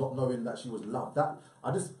she said not knowing that she was loved. That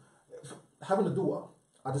having a daughter,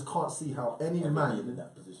 I just can't see how any Ever man been in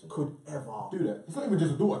that position. could ever Do that. It's not even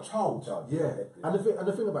just a daughter, child. Yeah, and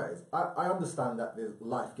the thing about it is, I understand that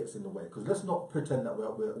life gets in the way, because let's not pretend that we're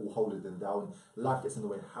all holier than thou and life gets in the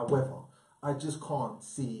way. However, I just can't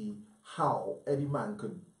see how any man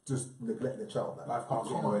could just neglect their child. Life can't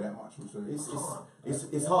get in the way that much.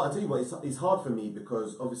 It's hard. I tell you what, it's hard for me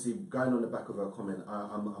because obviously going on the back of her comment,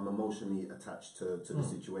 I'm emotionally attached to the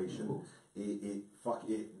situation. It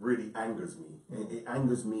really angers me. It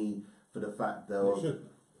angers me for the fact that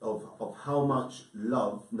of how much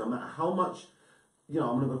love, no matter how much, I'm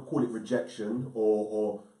not going to call it rejection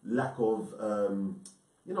or lack of,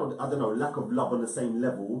 I don't know, lack of love on the same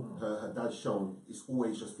level her dad's shown. It's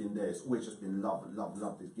always just been there. It's always just been love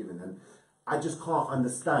is given. And I just can't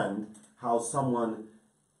understand how someone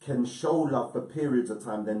can show love for periods of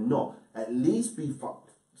time, then not. At least be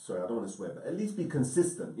sorry, I don't want to swear, but at least be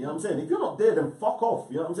consistent. You know what I'm saying? If you're not there, then fuck off.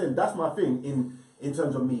 You know what I'm saying? That's my thing in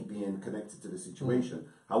terms of me being connected to the situation.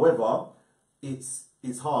 However,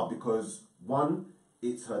 it's hard because one,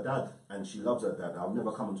 it's her dad and she loves her dad. I'll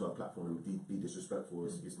never come onto a platform and be disrespectful.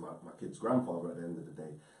 It's my kid's grandfather at the end of the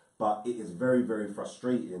day. But it is very, very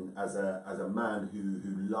frustrating as a man who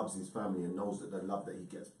loves his family and knows that the love that he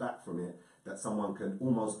gets back from it, that someone can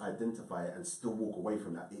almost identify it and still walk away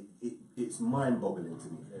from that. It's mind-boggling to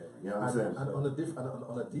me. Yeah. You know what I'm saying? And on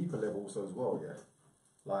a deeper level also as well, yeah.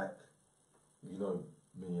 Like, me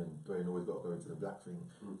and Dwayne always got to go into the black thing.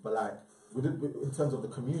 But like, in terms of the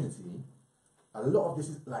community, a lot of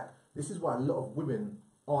this is why a lot of women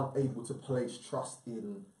aren't able to place trust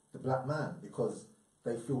in the black man, because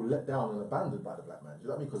they feel let down and abandoned by the black man. Do you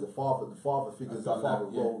know what I mean? Because the father figures, the father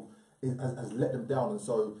role has let them down, and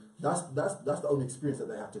so that's the only experience that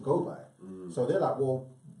they have to go by. So they're like, well,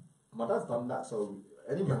 my dad's done that, so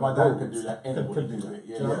anyone my dad can do that. Anybody can do that.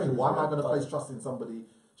 Do you know what I mean? Why am I going to place trust in somebody?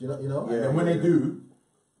 Do you know? Yeah. And when they do,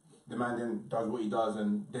 the man then does what he does,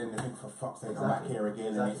 and then they think, for fuck's sake, I'm back here again.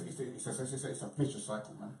 Exactly. And it's a vicious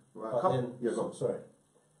cycle, man. Right. But then, sorry,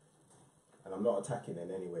 and I'm not attacking in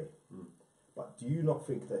any way, but do you not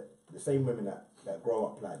think that the same women that grow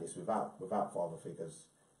up like this without father figures,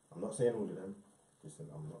 I'm not saying all of them, listen,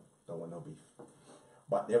 don't want no beef,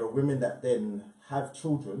 but there are women that then have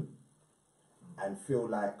children and feel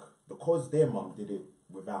like because their mum did it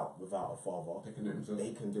without a father, They can do it themselves.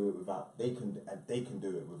 they can do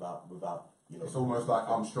it without It's almost like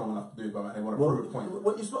I'm strong enough to do it, but they want to prove a point.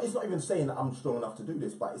 Well, it's not even saying that I'm strong enough to do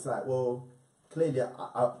this, but it's like, well, clearly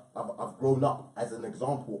I've grown up as an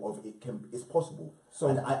example of it's possible. So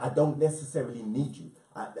I don't necessarily need you.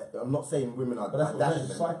 I'm not saying women are dashing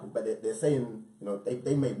them, cycle, but they're saying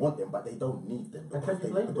they may want them, but they don't need them because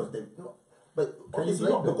But obviously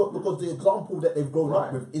not because the example that they've grown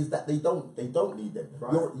up with is that they don't need them.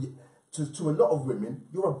 Right. To a lot of women,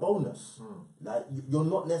 you're a bonus. Like you're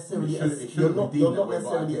not necessarily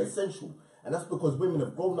essential, and that's because women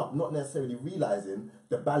have grown up not necessarily realizing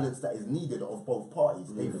the balance that is needed of both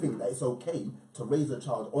parties. They think that it's okay to raise a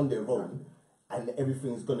child on their own, and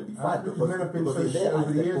everything's going to be fine because men have been so shit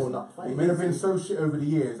over the years. Men have been so shit over the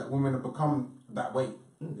years that women have become that way.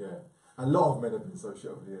 Yeah. A lot of men have been so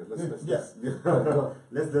shit over the years. Let's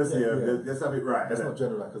have it right. Let's not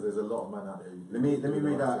generalize because there's a lot of men out there. Let me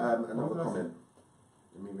read out another comment.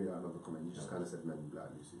 Let me read out another comment. You just kind of said men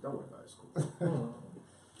black, Lucy. Don't worry about it. It's cool.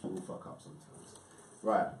 We'll fuck up sometimes.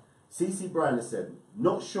 Right. CC Bryan has said,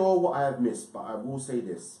 not sure what I have missed, but I will say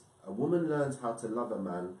this. A woman learns how to love a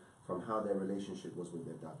man from how their relationship was with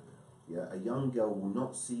their dad. Yeah, a young girl will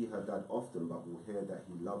not see her dad often, but will hear that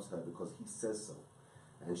he loves her because he says so.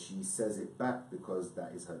 And she says it back because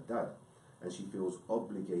that is her dad. And she feels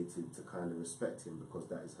obligated to kind of respect him because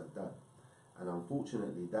that is her dad. And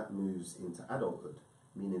unfortunately, that moves into adulthood,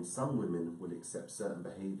 meaning some women will accept certain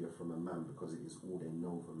behaviour from a man because it is all they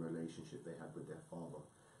know from a relationship they had with their father.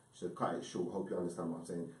 So cut it short, hope you understand what I'm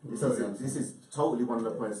saying. This is totally one of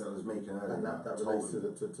the points that I was making earlier. And that relates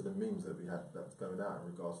to the memes that we had that's going out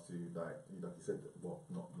in regards to, like you said, well,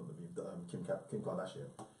 not the meme, Kim Kardashian.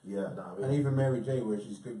 Yeah. And even Mary J, where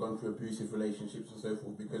she's gone through abusive relationships and so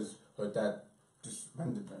forth because her dad just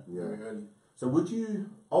abandoned her very early. So would you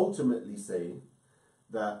ultimately say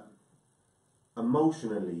that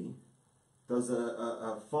emotionally, does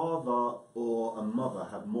a father or a mother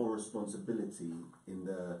have more responsibility in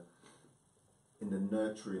the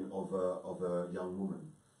nurturing of a young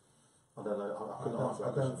woman? I don't know.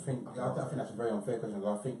 I think that's a very unfair question.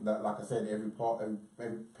 I think that, like I said, every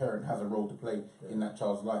parent has a role to play in that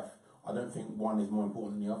child's life. I don't think one is more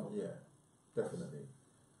important than the other. Yeah, definitely.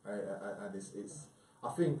 And it's. I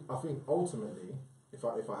think ultimately, if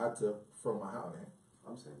I had to throw my hat on it,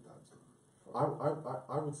 I'm saying that.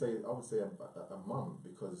 I would say a mum,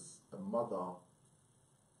 because a mother,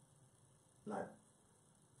 like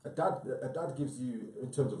a dad gives you,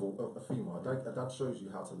 in terms of a female, a dad shows you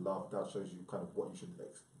how to love. Dad shows you kind of what you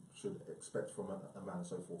should expect from a man and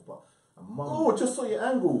so forth. But a mum. Oh, just saw your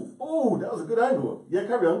angle. Oh, that was a good angle. Yeah,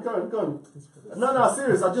 carry on. No,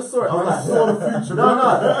 serious. I just saw it. I was like, saw the future. No,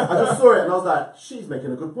 I just saw it and I was like, she's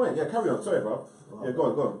making a good point. Yeah, carry on. Sorry, bro. Yeah, go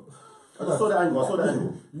on. I just saw the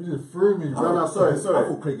angle. You just threw me, bro. No, sorry. I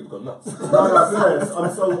thought Craig had gone nuts. No, serious.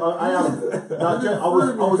 I am. No,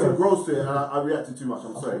 I was engrossed to it and I reacted too much.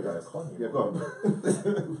 I'm sorry, guys. Yeah, go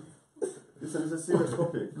on. This is a serious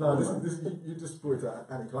topic. No, you just brought it to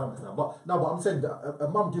anti-climax now. But I'm saying that a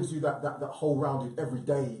mum gives you that whole rounded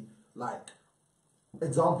everyday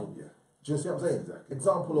example. Yeah. Do you see what I'm saying? Exactly.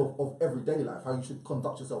 Example of everyday life, how you should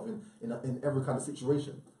conduct yourself in every kind of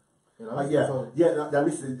situation. You know? Now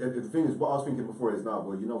listen, the thing is, what I was thinking before is now,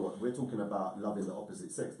 well, you know what, we're talking about loving the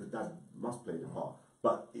opposite sex. The dad must play the part.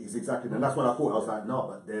 But it's exactly, and that's when I thought, I was like, no,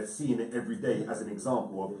 but they're seeing it every day as an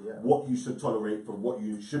example of what you should tolerate from what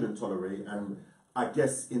you shouldn't tolerate. And I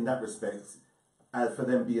guess in that respect, as for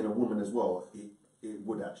them being a woman as well, it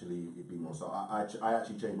would actually be more. So I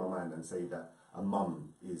actually changed my mind and say that a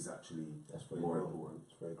mum is actually more important.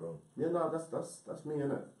 It's very grown. Yeah, no, that's me,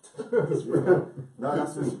 innit? No,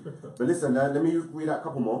 that's me. But listen, let me read out a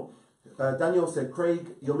couple more. Daniel said,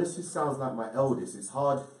 Craig, your missus sounds like my eldest. It's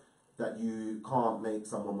hard that you can't make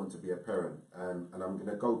someone want to be a parent. And I'm going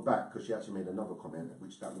to go back because she actually made another comment,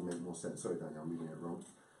 which that will make more sense. Sorry, Daniel, I'm reading it wrong.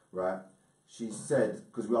 Right? She said,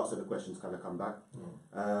 because we asked her the questions, kind of come back.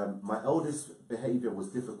 My eldest behaviour was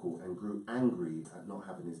difficult and grew angry at not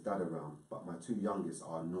having his dad around, but my two youngest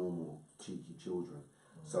are normal, cheeky children.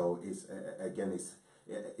 So it's again,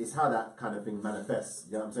 it's how that kind of thing manifests.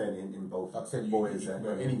 You know what I'm saying? In both boys and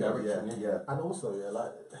any direction. Yeah. And also,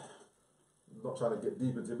 like, not trying to get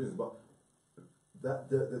deep into business, but that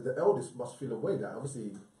the eldest must feel a way that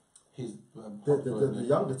obviously the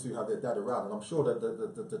younger two have their dad around, and I'm sure that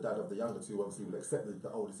the dad of the younger two obviously will accept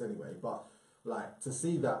the oldest anyway. But like to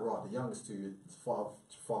see that, right, the youngest two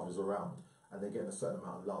father's around and they're getting a certain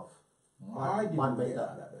amount of love. I didn't get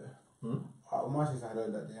that though. My sister had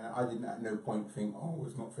heard that day, and I didn't at no point think, oh,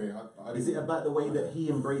 it's not fair. Is it about the way that he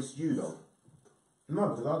embraced you though? No,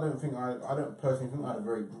 because I don't personally think I had a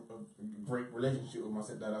very great relationship with my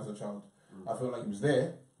stepdad as a child. I felt like he was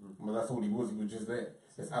there, but that's all he was just there.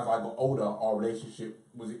 It's as I got older, our relationship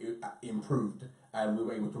was improved, and we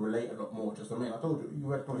were able to relate a lot more. Just I told you,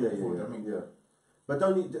 you had points before. Yeah. But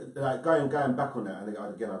don't you, like going back on that, and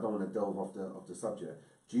again, I don't want to delve off the subject.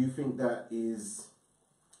 Do you think that is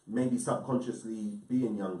maybe subconsciously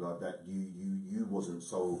being younger that you wasn't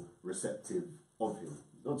so receptive of him?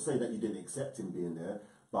 Not to say that you didn't accept him being there,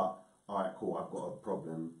 but all right, cool, I've got a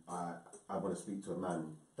problem. I want to speak to a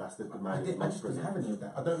man. That's the man. I just didn't have any of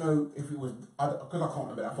that. I don't know if it was because I can't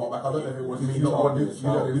remember that far back. I don't know if it was me not wanting this.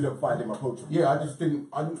 You didn't find him approachable. Yeah, I just didn't.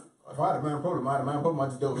 If I had a man problem, I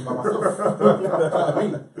just dealt with it by myself. You know what I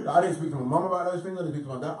mean? Like, I didn't speak to my mum about those things. I didn't speak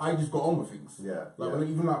to my dad. I just got on with things. When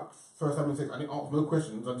even like first having sex, I didn't ask no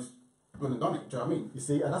questions. I just went and done it. Do you know what I mean? You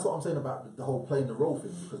see, and that's what I'm saying about the whole playing the role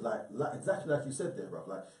thing. Because like exactly like you said there, bro.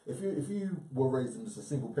 Like if you were raised in just a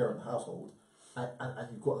single parent household, and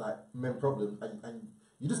you've got like men problems, and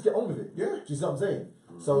you just get on with it. Yeah. Do you see what I'm saying?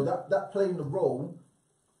 So that playing the role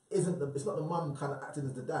it's not the mum kind of acting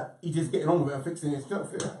as the dad. He's just getting on with it and fixing it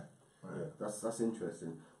himself. Yeah. Yeah, that's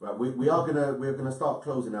interesting. Right, we're gonna start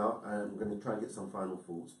closing out, and we're gonna try and get some final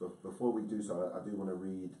thoughts. But before we do so, I do want to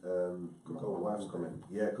read my wife's comment.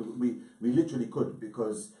 Yeah, because we literally could,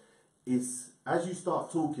 because it's as you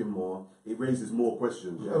start talking more, it raises more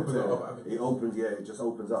questions. Yeah, it just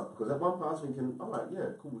opens up. Because at one point I was thinking, all right, yeah,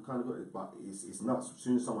 cool, we kind of got it, but it's nuts. As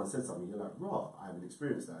soon as someone says something, you're like, raw, I haven't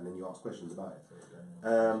experienced that, and then you ask questions about it.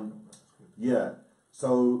 Yeah.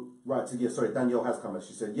 So, right, sorry, Danielle has come up.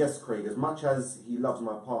 She said, yes, Craig, as much as he loves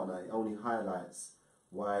my partner, it only highlights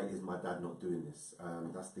why is my dad not doing this.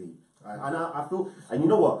 That's deep. And I feel, and you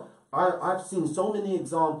know what? I've seen so many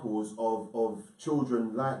examples of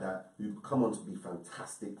children like that who come on to be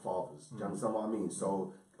fantastic fathers. Do you understand what I mean?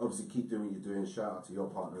 So, obviously, keep doing what you're doing. Shout out to your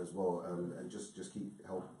partner as well. And just keep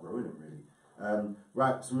help growing it, really.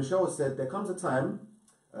 Right, so Michelle said, there comes a time,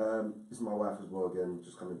 this is my wife as well again,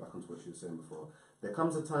 just coming back onto what she was saying before. There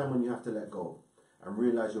comes a time when you have to let go and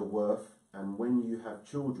realise your worth, and when you have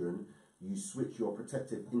children, you switch your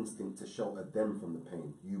protective instinct to shelter them from the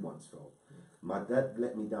pain you once felt. My dad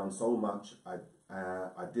let me down so much, I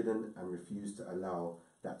didn't and refused to allow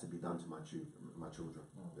that to be done to my children.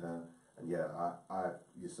 And yeah, I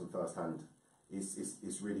use some first hand.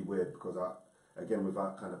 It's really weird because again,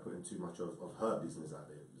 without kind of putting too much of her business out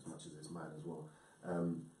there, as much as it's mine as well.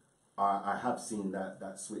 I have seen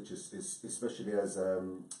that switch, especially as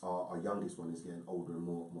our youngest one is getting older and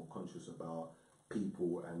more conscious about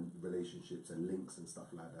people and relationships and links and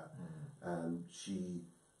stuff like that.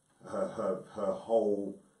 Her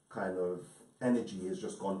whole kind of energy has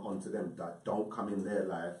just gone onto them. Like, don't come in their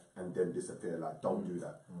life and then disappear. Like, don't do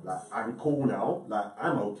that. Like, I'm cool now. Like,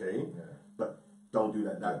 I'm okay, but don't do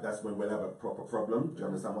that. That's when we'll have a proper problem. Do you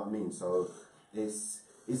understand what I mean? So it's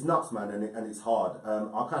nuts, man, and it's hard.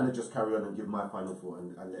 I'll kind of just carry on and give my final thought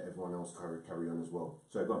and let everyone else carry on as well.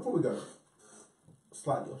 So go on. Before we go,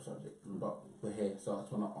 slightly off subject, but we're here, so I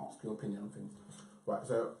just want to ask your opinion on things. Right,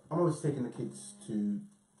 so I'm always taking the kids to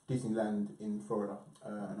Disneyland in Florida,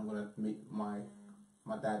 and I'm going to meet my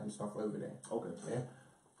dad and stuff over there. Okay. Yeah?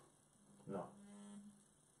 No.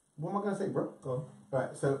 What am I going to say, bro? Go on.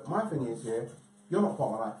 Right, so my thing is, yeah, you're not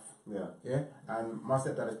part of my life. Yeah. Yeah? And my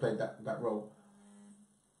stepdad has played that role.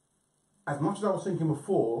 As much as I was thinking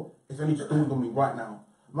before, it's only just dawned on me right now.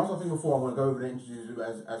 As much as I was thinking before, I want to go over there and introduce you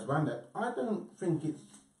as granddad. I don't think it's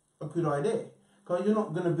a good idea, because you're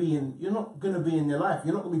not going to be in their life.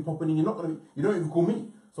 You're not going to be popping in. You don't even call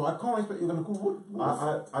me. So I can't expect you're going to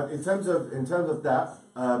call. In terms of that,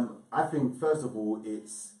 I think first of all,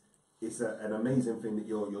 it's an amazing thing that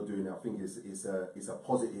you're doing. I think it's a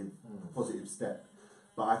positive step,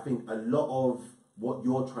 but I think a lot of what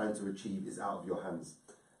you're trying to achieve is out of your hands,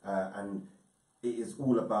 and it is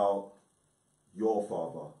all about your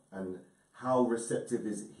father and how receptive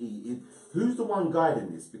is he. Who's the one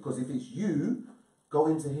guiding this? Because if it's you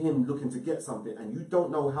going to him looking to get something and you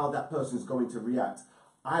don't know how that person's going to react,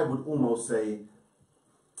 I would almost say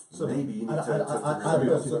maybe you need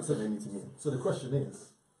to So the question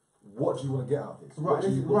is, what do you want to get out of this?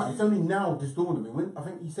 Right, it's only now just dawned on me. When I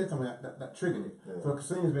think he said something that triggered it. Yeah. So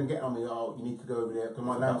Christina's been getting on me, oh, you need to go over there, because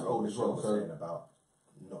my nan's old as well. So about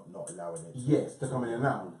not allowing it. Yes, to come in and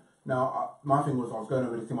out. Now, my thing was I was going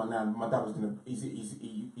over to see my nan. My dad was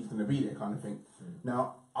he's gonna be there, kind of thing.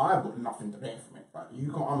 Now, I've got nothing to gain from it. Right?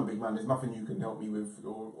 I'm a big man. There's nothing you can help me with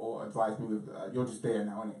or advise me with. You're just there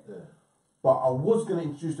now, innit? Yeah. But I was gonna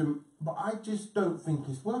introduce them, but I just don't think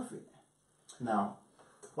it's worth it. Now,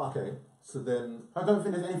 okay. So then, I don't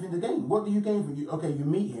think there's anything to gain. What do you gain from you? Okay, you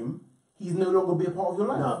meet him. He's no longer be a part of your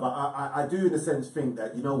life. No, but I do in a sense think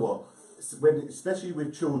that, you know what, especially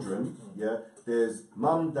with children, yeah, there's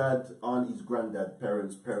mum, dad, aunties, granddad,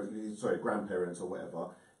 grandparents or whatever.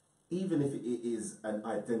 Even if it is an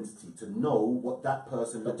identity, to know what that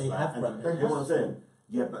person looks like. You know what I'm saying?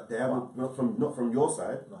 Yeah, but they haven't, not from your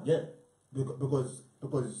side. No. Yeah, because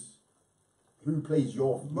who plays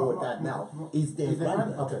your dad now is their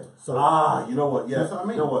granddad. Okay, so you know what? Yeah, that's what I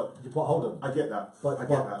mean. You know what? But hold on, I get that. I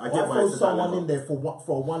get why it's someone in there for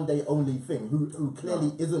a one day only thing who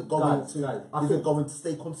clearly isn't going to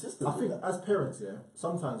stay consistent. I think as parents, yeah,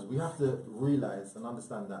 sometimes we have to realize and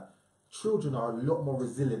understand that children are a lot more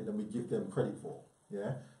resilient than we give them credit for.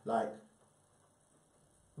 Yeah, like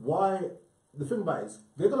why? The thing about it is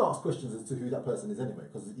they're going to ask questions as to who that person is anyway,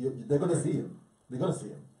 because they're going to see him. They're going to see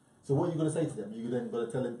him. So what are you going to say to them? You then going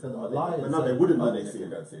to tell them a lie? But no, they wouldn't when they see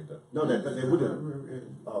him. No, they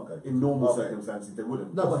wouldn't. Okay. In normal circumstances, they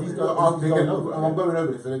wouldn't. No, but he's going over. I'm going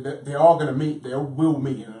over this. So they are going to meet. They will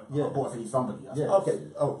meet. Yeah. Of course, he's somebody. Yeah. Okay.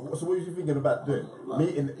 Oh, so what are you thinking about doing?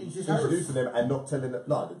 Meeting, introducing them, and not telling them.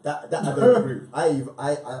 No, that I don't agree.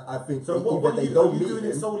 I think so. What are you doing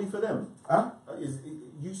it solely for them? Huh?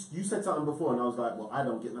 You said something before, and I was like, well, I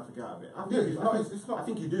don't get nothing out of it. It's not. I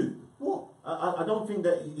think you do. What? I don't think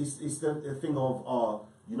that it's the thing of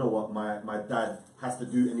you know what, my dad has to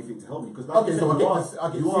do anything to help me, because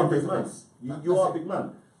you are a big man. You are a big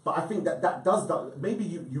man. But I think that does that. Maybe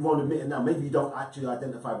you won't admit it now. Maybe you don't actually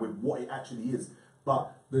identify with what it actually is.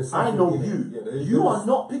 But I know you are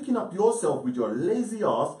not picking up yourself with your lazy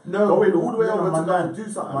ass. Going all the way over to go and do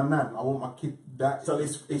something. My nan, I want my kid that. So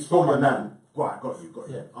it's for your nan. Right, got you.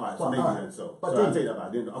 Yeah. Alright, so maybe then so. But I take that back.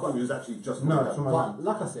 I thought it was actually just but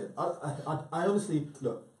like I said, I honestly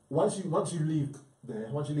look. Once you leave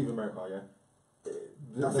America, yeah,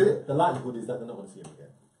 the likelihood is that they're not going to see him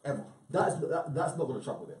again. Ever. That's not going to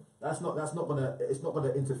trouble them. It's not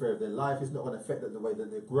going to interfere with their life. It's not going to affect the way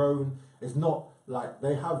that they're grown. It's not like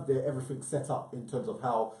they have their everything set up in terms of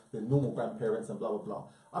how their normal grandparents and blah blah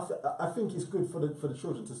blah. I think it's good for the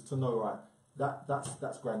children to know, right.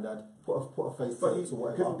 That's granddad. Put a face to it or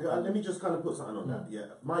whatever. Let me just kind of put something on that. Yeah,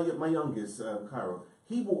 my youngest Cairo,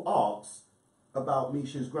 he will ask about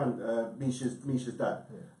Misha's dad,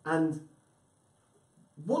 and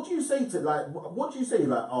What do you say to what do you say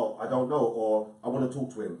oh, I don't know, or I want to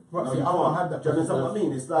talk to him? Right, No, see, you I've not can't. had that Do you understand what I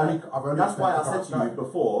mean? It's like I've only that's why I said said to you that.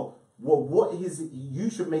 before. Well, what is you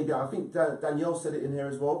should maybe, I think Danielle said it in here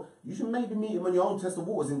as well. You should maybe meet him on your own test of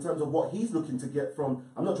waters in terms of what he's looking to get from.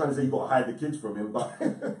 I'm not trying to say you got to hide the kids from him, but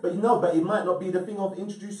but it might not be the thing of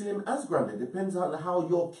introducing him as granddad. It depends on how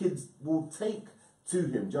your kids will take to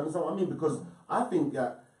him. Do you understand what I mean? Because I think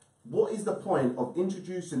that what is the point of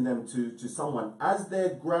introducing them to someone as their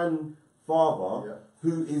grandfather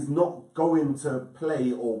who is not going to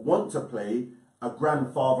play or want to play a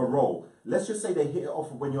grandfather role? Let's just say they hit it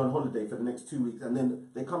off when you're on holiday for the next 2 weeks, and then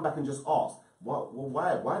they come back and just ask, why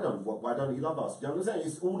don't he love us? Do you know what I'm saying?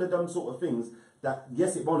 It's all of them sort of things that,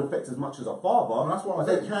 yes, it won't affect as much as a father, And that's what but I'm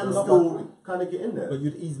they saying. can Love still that. kind of get in there. But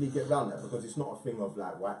you'd easily get around that because it's not a thing of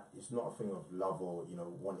like it's not a thing of love or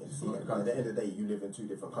wanting to see it. At the end of the day, you live in two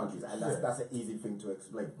different countries, and that's an easy thing to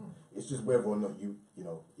explain. It's just whether or not you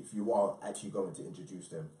if you are actually going to introduce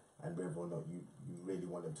them, and whether or not you really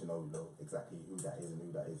want them to know exactly who that is and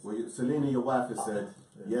who that is. Well, Selena, your wife has said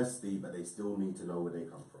yes, Steve, but they still need to know where they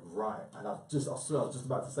come from. Right, and I was just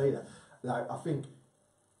about to say that. Like, I think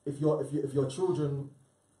if your children,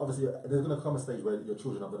 obviously, there's going to come a stage where your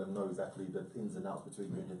children are going to know exactly the ins and outs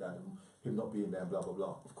between you and your dad, and him not being there, and blah blah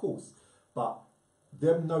blah. Of course, but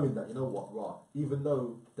them knowing that, you know what, right? Even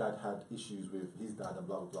though Dad had issues with his dad and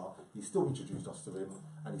blah blah blah, he still introduced us to him,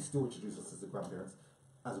 and he still introduced us as a grandparents,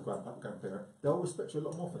 grandparent. They'll respect you a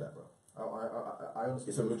lot more for that, bro. I honestly.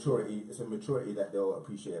 It's a maturity. It's a maturity that they'll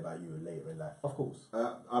appreciate about you later in life. Of course.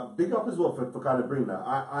 Big up as well for kind of bringing that.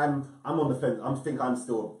 I'm on the fence. I think I'm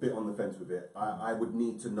still a bit on the fence with it. I would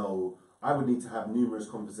need to know. I would need to have numerous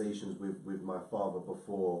conversations with my father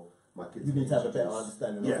before my kids. You need to have a better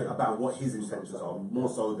understanding. Yeah, of it. about what his intentions are, more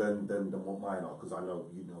so than what mine are, because I know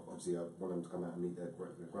obviously I want them to come out and meet their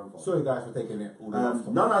grandfather. Sorry guys for taking it all off.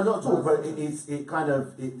 No, not at all. But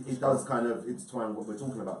it does kind of intertwine what we're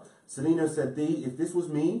talking about. Selena said, "D, if this was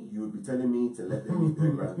me, you would be telling me to let them meet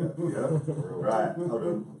their granddad." Yeah, right. Hold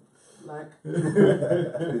on. Like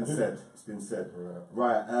it's been said.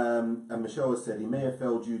 Right. And Michelle has said he may have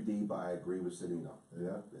failed you, D, but I agree with Selena.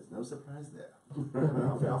 Yeah, there's no surprise there. I think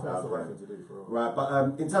that's the right thing to do for real. Right,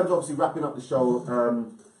 but in terms of obviously wrapping up the show,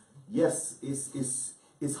 yes,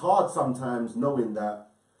 it's hard sometimes knowing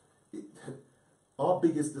that our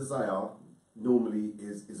biggest desire normally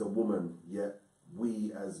is a woman, yet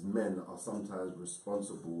we as men are sometimes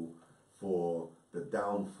responsible for the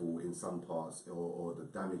downfall in some parts or the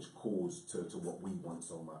damage caused to what we want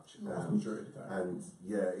so much. And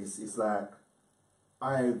yeah, it's like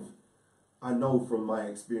I know from my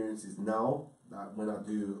experiences now that when I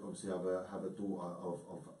do obviously have a daughter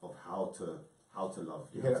of how to love.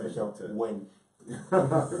 You hear that, Michelle? When?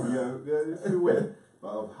 When, but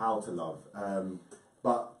of how to love.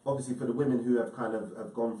 But obviously for the women who have kind of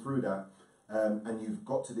have gone through that, and you've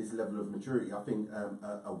got to this level of maturity, I think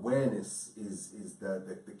awareness is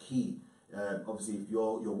the key. Obviously, if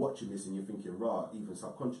you're watching this and you're thinking, right, even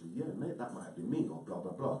subconsciously, yeah, mate, that might have been me, or blah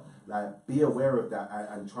blah blah. Like, be aware of that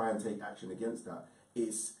and try and take action against that.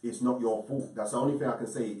 It's not your fault. That's the only thing I can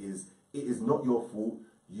say is it is not your fault.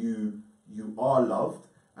 You are loved,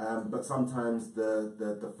 but sometimes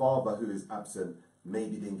the father who is absent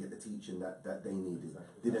maybe didn't get the teaching that they needed.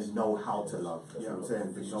 Didn't know how to love. You know what I'm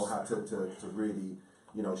saying? Didn't know how to really,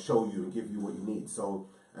 show you and give you what you need. So,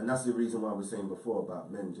 and that's the reason why I was saying before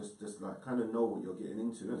about men, just like kind of know what you're getting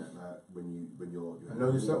into, innit? Like when you're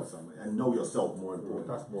know yourself. and know yourself, more important.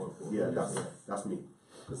 That's more important. Yeah, that's me.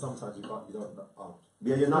 Because sometimes you don't know. Oh.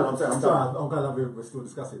 Yeah, no, I'm saying. I'm glad that we're still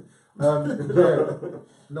discussing. Yeah,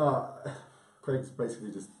 no, Craig's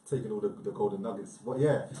basically just taking all the golden nuggets. But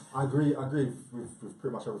yeah, I agree with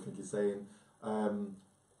pretty much everything he's saying.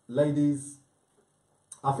 Ladies,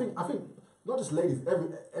 I think not just ladies,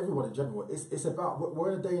 everyone in general. It's about,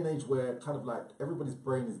 we're in a day and age where kind of like everybody's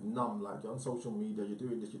brain is numb. Like, you're on social media, you're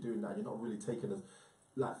doing this, you're doing that. You're not really taking as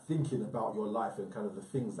like thinking about your life and kind of the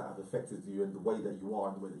things that have affected you and the way that you are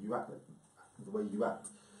and the way that you act.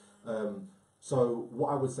 So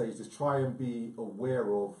what I would say is just try and be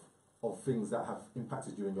aware of things that have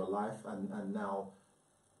impacted you in your life and now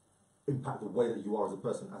impact the way that you are as a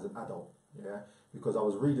person, as an adult. Yeah, because I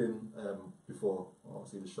was reading before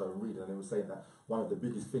obviously the show and reading, and it was saying that one of the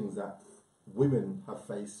biggest things that women have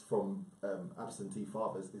faced from absentee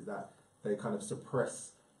fathers is that they kind of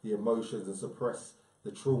suppress the emotions and suppress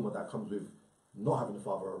the trauma that comes with not having a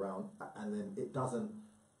father around, and then it doesn't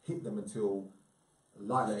hit them until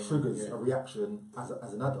life triggers a reaction as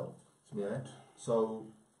an adult. Yeah. So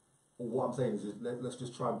what I'm saying is let's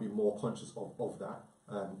just try and be more conscious of that.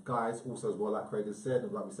 Guys, also as well, like Craig has said,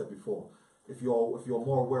 and like we said before, if you're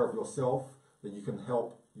more aware of yourself, then you can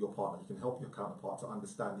help your partner, you can help your counterpart to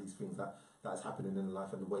understand these things that's happening in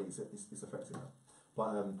life and the way it's affecting them.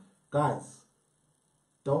 But guys,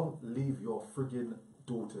 don't leave your friggin'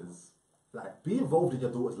 daughters. Like, be involved in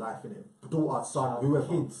your daughter's life, innit? Daughter, son, whoever.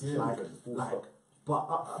 Kids, yeah. But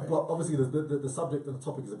obviously the subject and the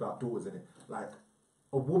topic is about daughters, innit? Like,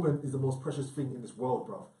 a woman is the most precious thing in this world,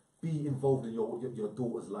 bruv. Be involved in your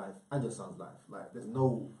daughter's life and your son's life. Like, there's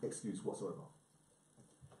no excuse whatsoever.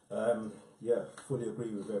 Yeah, fully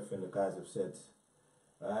agree with everything the guys have said.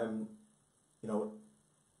 You know,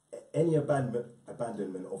 any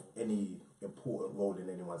abandonment of any important role in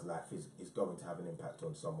anyone's life is going to have an impact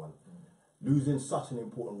on someone. Losing such an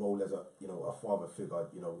important role as a father figure,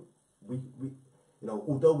 we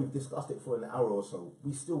although we've discussed it for an hour or so,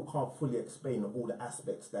 we still can't fully explain all the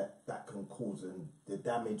aspects that can cause and the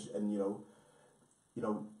damage, and you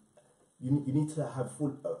need to have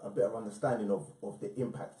a better understanding of the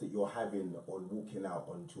impact that you're having on walking out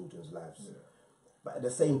on children's lives. Yeah. But at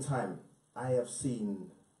the same time, I have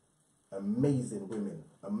seen amazing women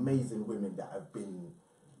that have been,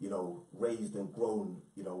 raised and grown,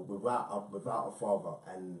 without a father,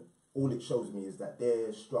 and all it shows me is that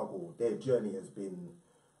their struggle, their journey has been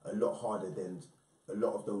a lot harder than a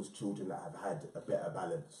lot of those children that have had a better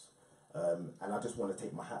balance. And I just want to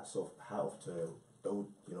take my hat off to those,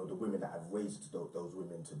 the women that have raised those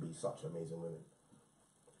women to be such amazing women.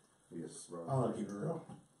 Yes, right. I'll keep it real.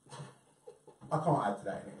 I can't add to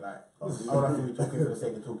that, innit? Like, I would have to be talking for the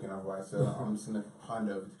sake of talking otherwise, so I'm just going to hand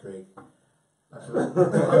over to Craig. That's real.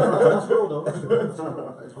 That's real, though. That's real.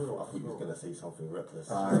 I thought you was going to say something reckless.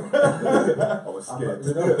 I was scared.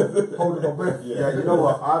 Holding my breath. Yeah, you know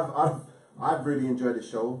what? I've really enjoyed the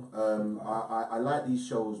show. I like these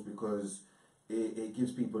shows because it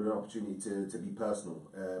gives people an opportunity to be personal,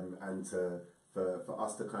 and for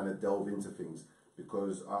us to kind of delve into things.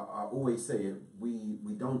 Because I always say it,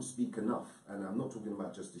 we don't speak enough, and I'm not talking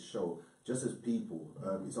about just this show, just as people.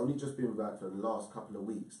 It's only just been about for the last couple of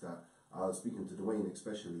weeks that I was speaking to Dwayne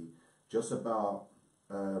especially, just about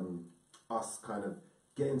us kind of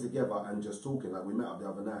getting together and just talking. Like, we met up the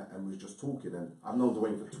other night and we was just talking, and I've known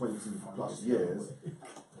Dwayne for 20 plus years.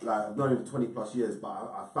 Like, I've known him for 20 plus years, but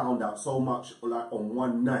I found out so much like on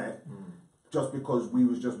one night. Just because we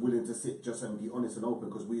was just willing to sit just and be honest and open,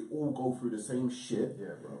 because we all go through the same shit.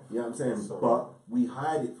 Yeah, bro. You know what I'm saying? Sorry. But we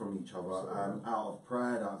hide it from each other out of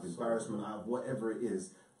pride, out of embarrassment, out of whatever it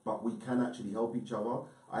is. But we can actually help each other.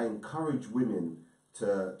 I encourage women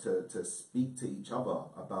to speak to each other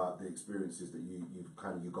about the experiences that you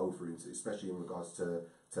go through, especially in regards to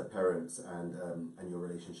parents and your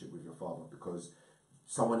relationship with your father, because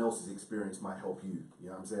someone else's experience might help you. You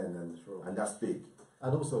know what I'm saying? And that's big.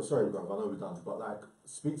 And also, sorry, Grant, I know we're done, but like,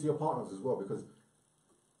 speak to your partners as well, because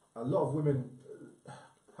a lot of women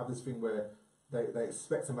have this thing where they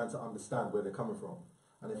expect a man to understand where they're coming from,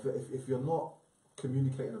 and if you're not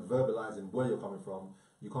communicating and verbalizing where you're coming from,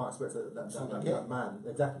 you can't expect that man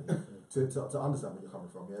exactly to understand where you're coming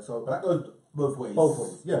from. Yeah, so but that goes both ways. Both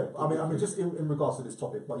ways, yeah. I mean, just in regards to this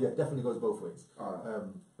topic, but yeah, definitely goes both ways.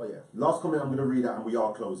 But yeah. Last comment I'm going to read out, and we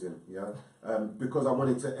are closing. Yeah, because I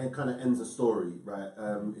wanted to kind of end the story, right?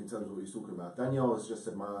 In terms of what he's talking about. Danielle has just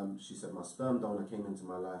said she said my sperm donor came into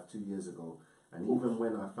my life 2 years ago, and even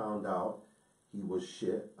when I found out he was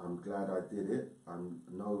shit, I'm glad I did it. I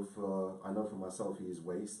know for myself he is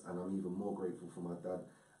waste, and I'm even more grateful for my dad,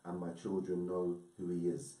 and my children know who he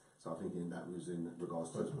is. So I'm thinking that was in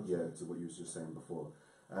regards to what you was just saying before.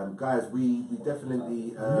 Guys, we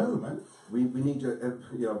definitely we need your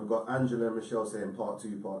we've got Angela and Michelle saying part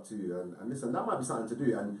two, and listen, that might be something to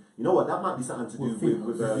do, and you know what, that might be something to do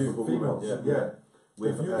with females. Yeah.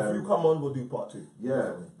 If you come on, we'll do part 2.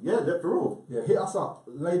 Yeah, for all. Yeah, hit us up,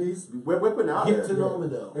 ladies. We're putting out there.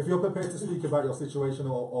 If you're prepared to speak about your situation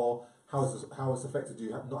or how it's affected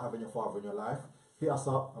you not having your father in your life, hit us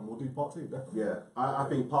up and we'll do part 2, definitely. Yeah, I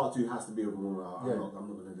think part 2 has to be with a woman. I'm not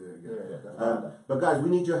going to do it again. Yeah, but guys, we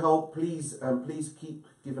need your help. Please keep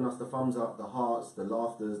giving us the thumbs up, the hearts, the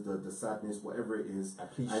laughters, the sadness, whatever it is. And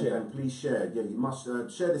please share. And please share. Yeah, you must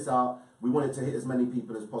share this out. We want it to hit as many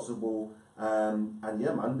people as possible. And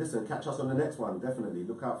yeah, man, listen, catch us on the next one. Definitely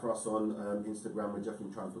look out for us on Instagram. We're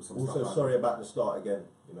definitely trying to put some stuff out. Also, sorry about the start again.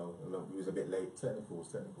 We was a bit late. Technical.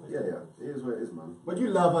 Yeah, it is what it is, man. But you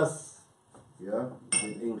love us. Yeah,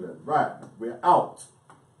 in England. Right, we're out.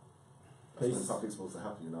 Peace. When something's supposed to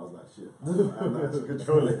happen, and I was like, shit. I'm not actually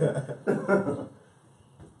controlling it. I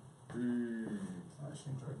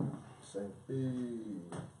actually enjoyed that. Same.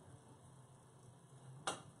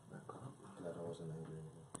 Glad I wasn't angry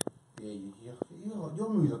anymore. Yeah, your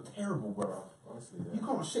moves are terrible, bro. Honestly, yeah. You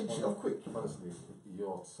can't shake shit off quick. Honestly,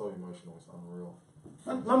 you're so emotional. It's unreal.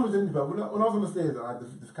 Man was in the bed. When I was on the stairs, I had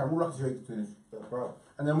the camera all up to between us. Yeah, bro.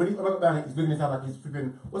 And then when I got down, he's looking at like he's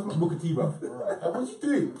flipping, what's my Booker T, bro? Like, what's he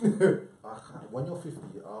doing? When you're 50,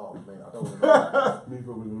 oh man, I don't know. Me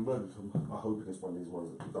probably remember. I'm hoping it's one of these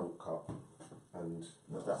ones that don't cut. And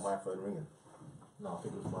Was that my phone ringing? No, I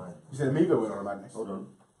think it was mine. You said Amigo went on a madness. hold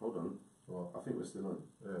on. Well, I think we're still on.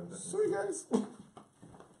 yeah, definitely. Sorry, guys.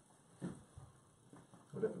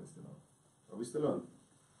 We're definitely still on. Are we still on?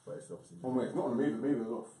 But it's obviously. Oh, wait, it's not on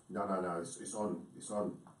Amigo's off. No. It's on. It's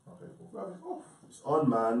on. Okay, cool. Bro, it's off. It's on,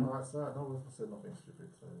 man. Alright, so no, I said nothing stupid,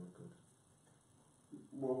 so we're good.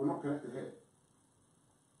 Well, we're not connected here.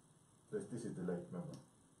 This is delayed, remember?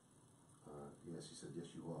 Yes, she said yes,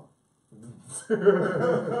 you are.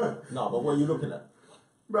 No, but what are you looking at?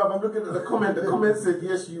 Bro, I'm looking at the comment. The comment said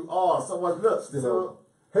yes, you are. Someone look. Still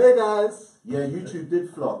hey guys! Yeah, YouTube did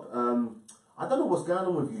flop. I don't know what's going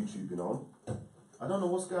on with YouTube, you know. I don't know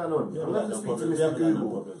what's going on. Yeah, I'm going to speak to Mr.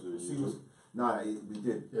 Google. See what's... No, we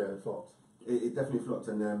did. Yeah, it flopped. It definitely flopped,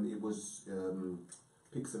 and it was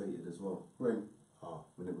pixelated as well When?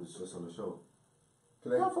 when it was just on the show.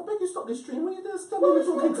 Today? Bro, for beg you stop this stream. When you just stop even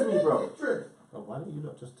talking to me, bro. Oh, why don't you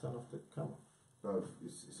not just turn off the camera? No,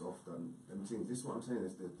 it's off. Them things. This is what I'm saying.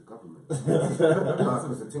 It's the government.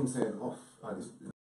 Because the thing's saying off. And it's,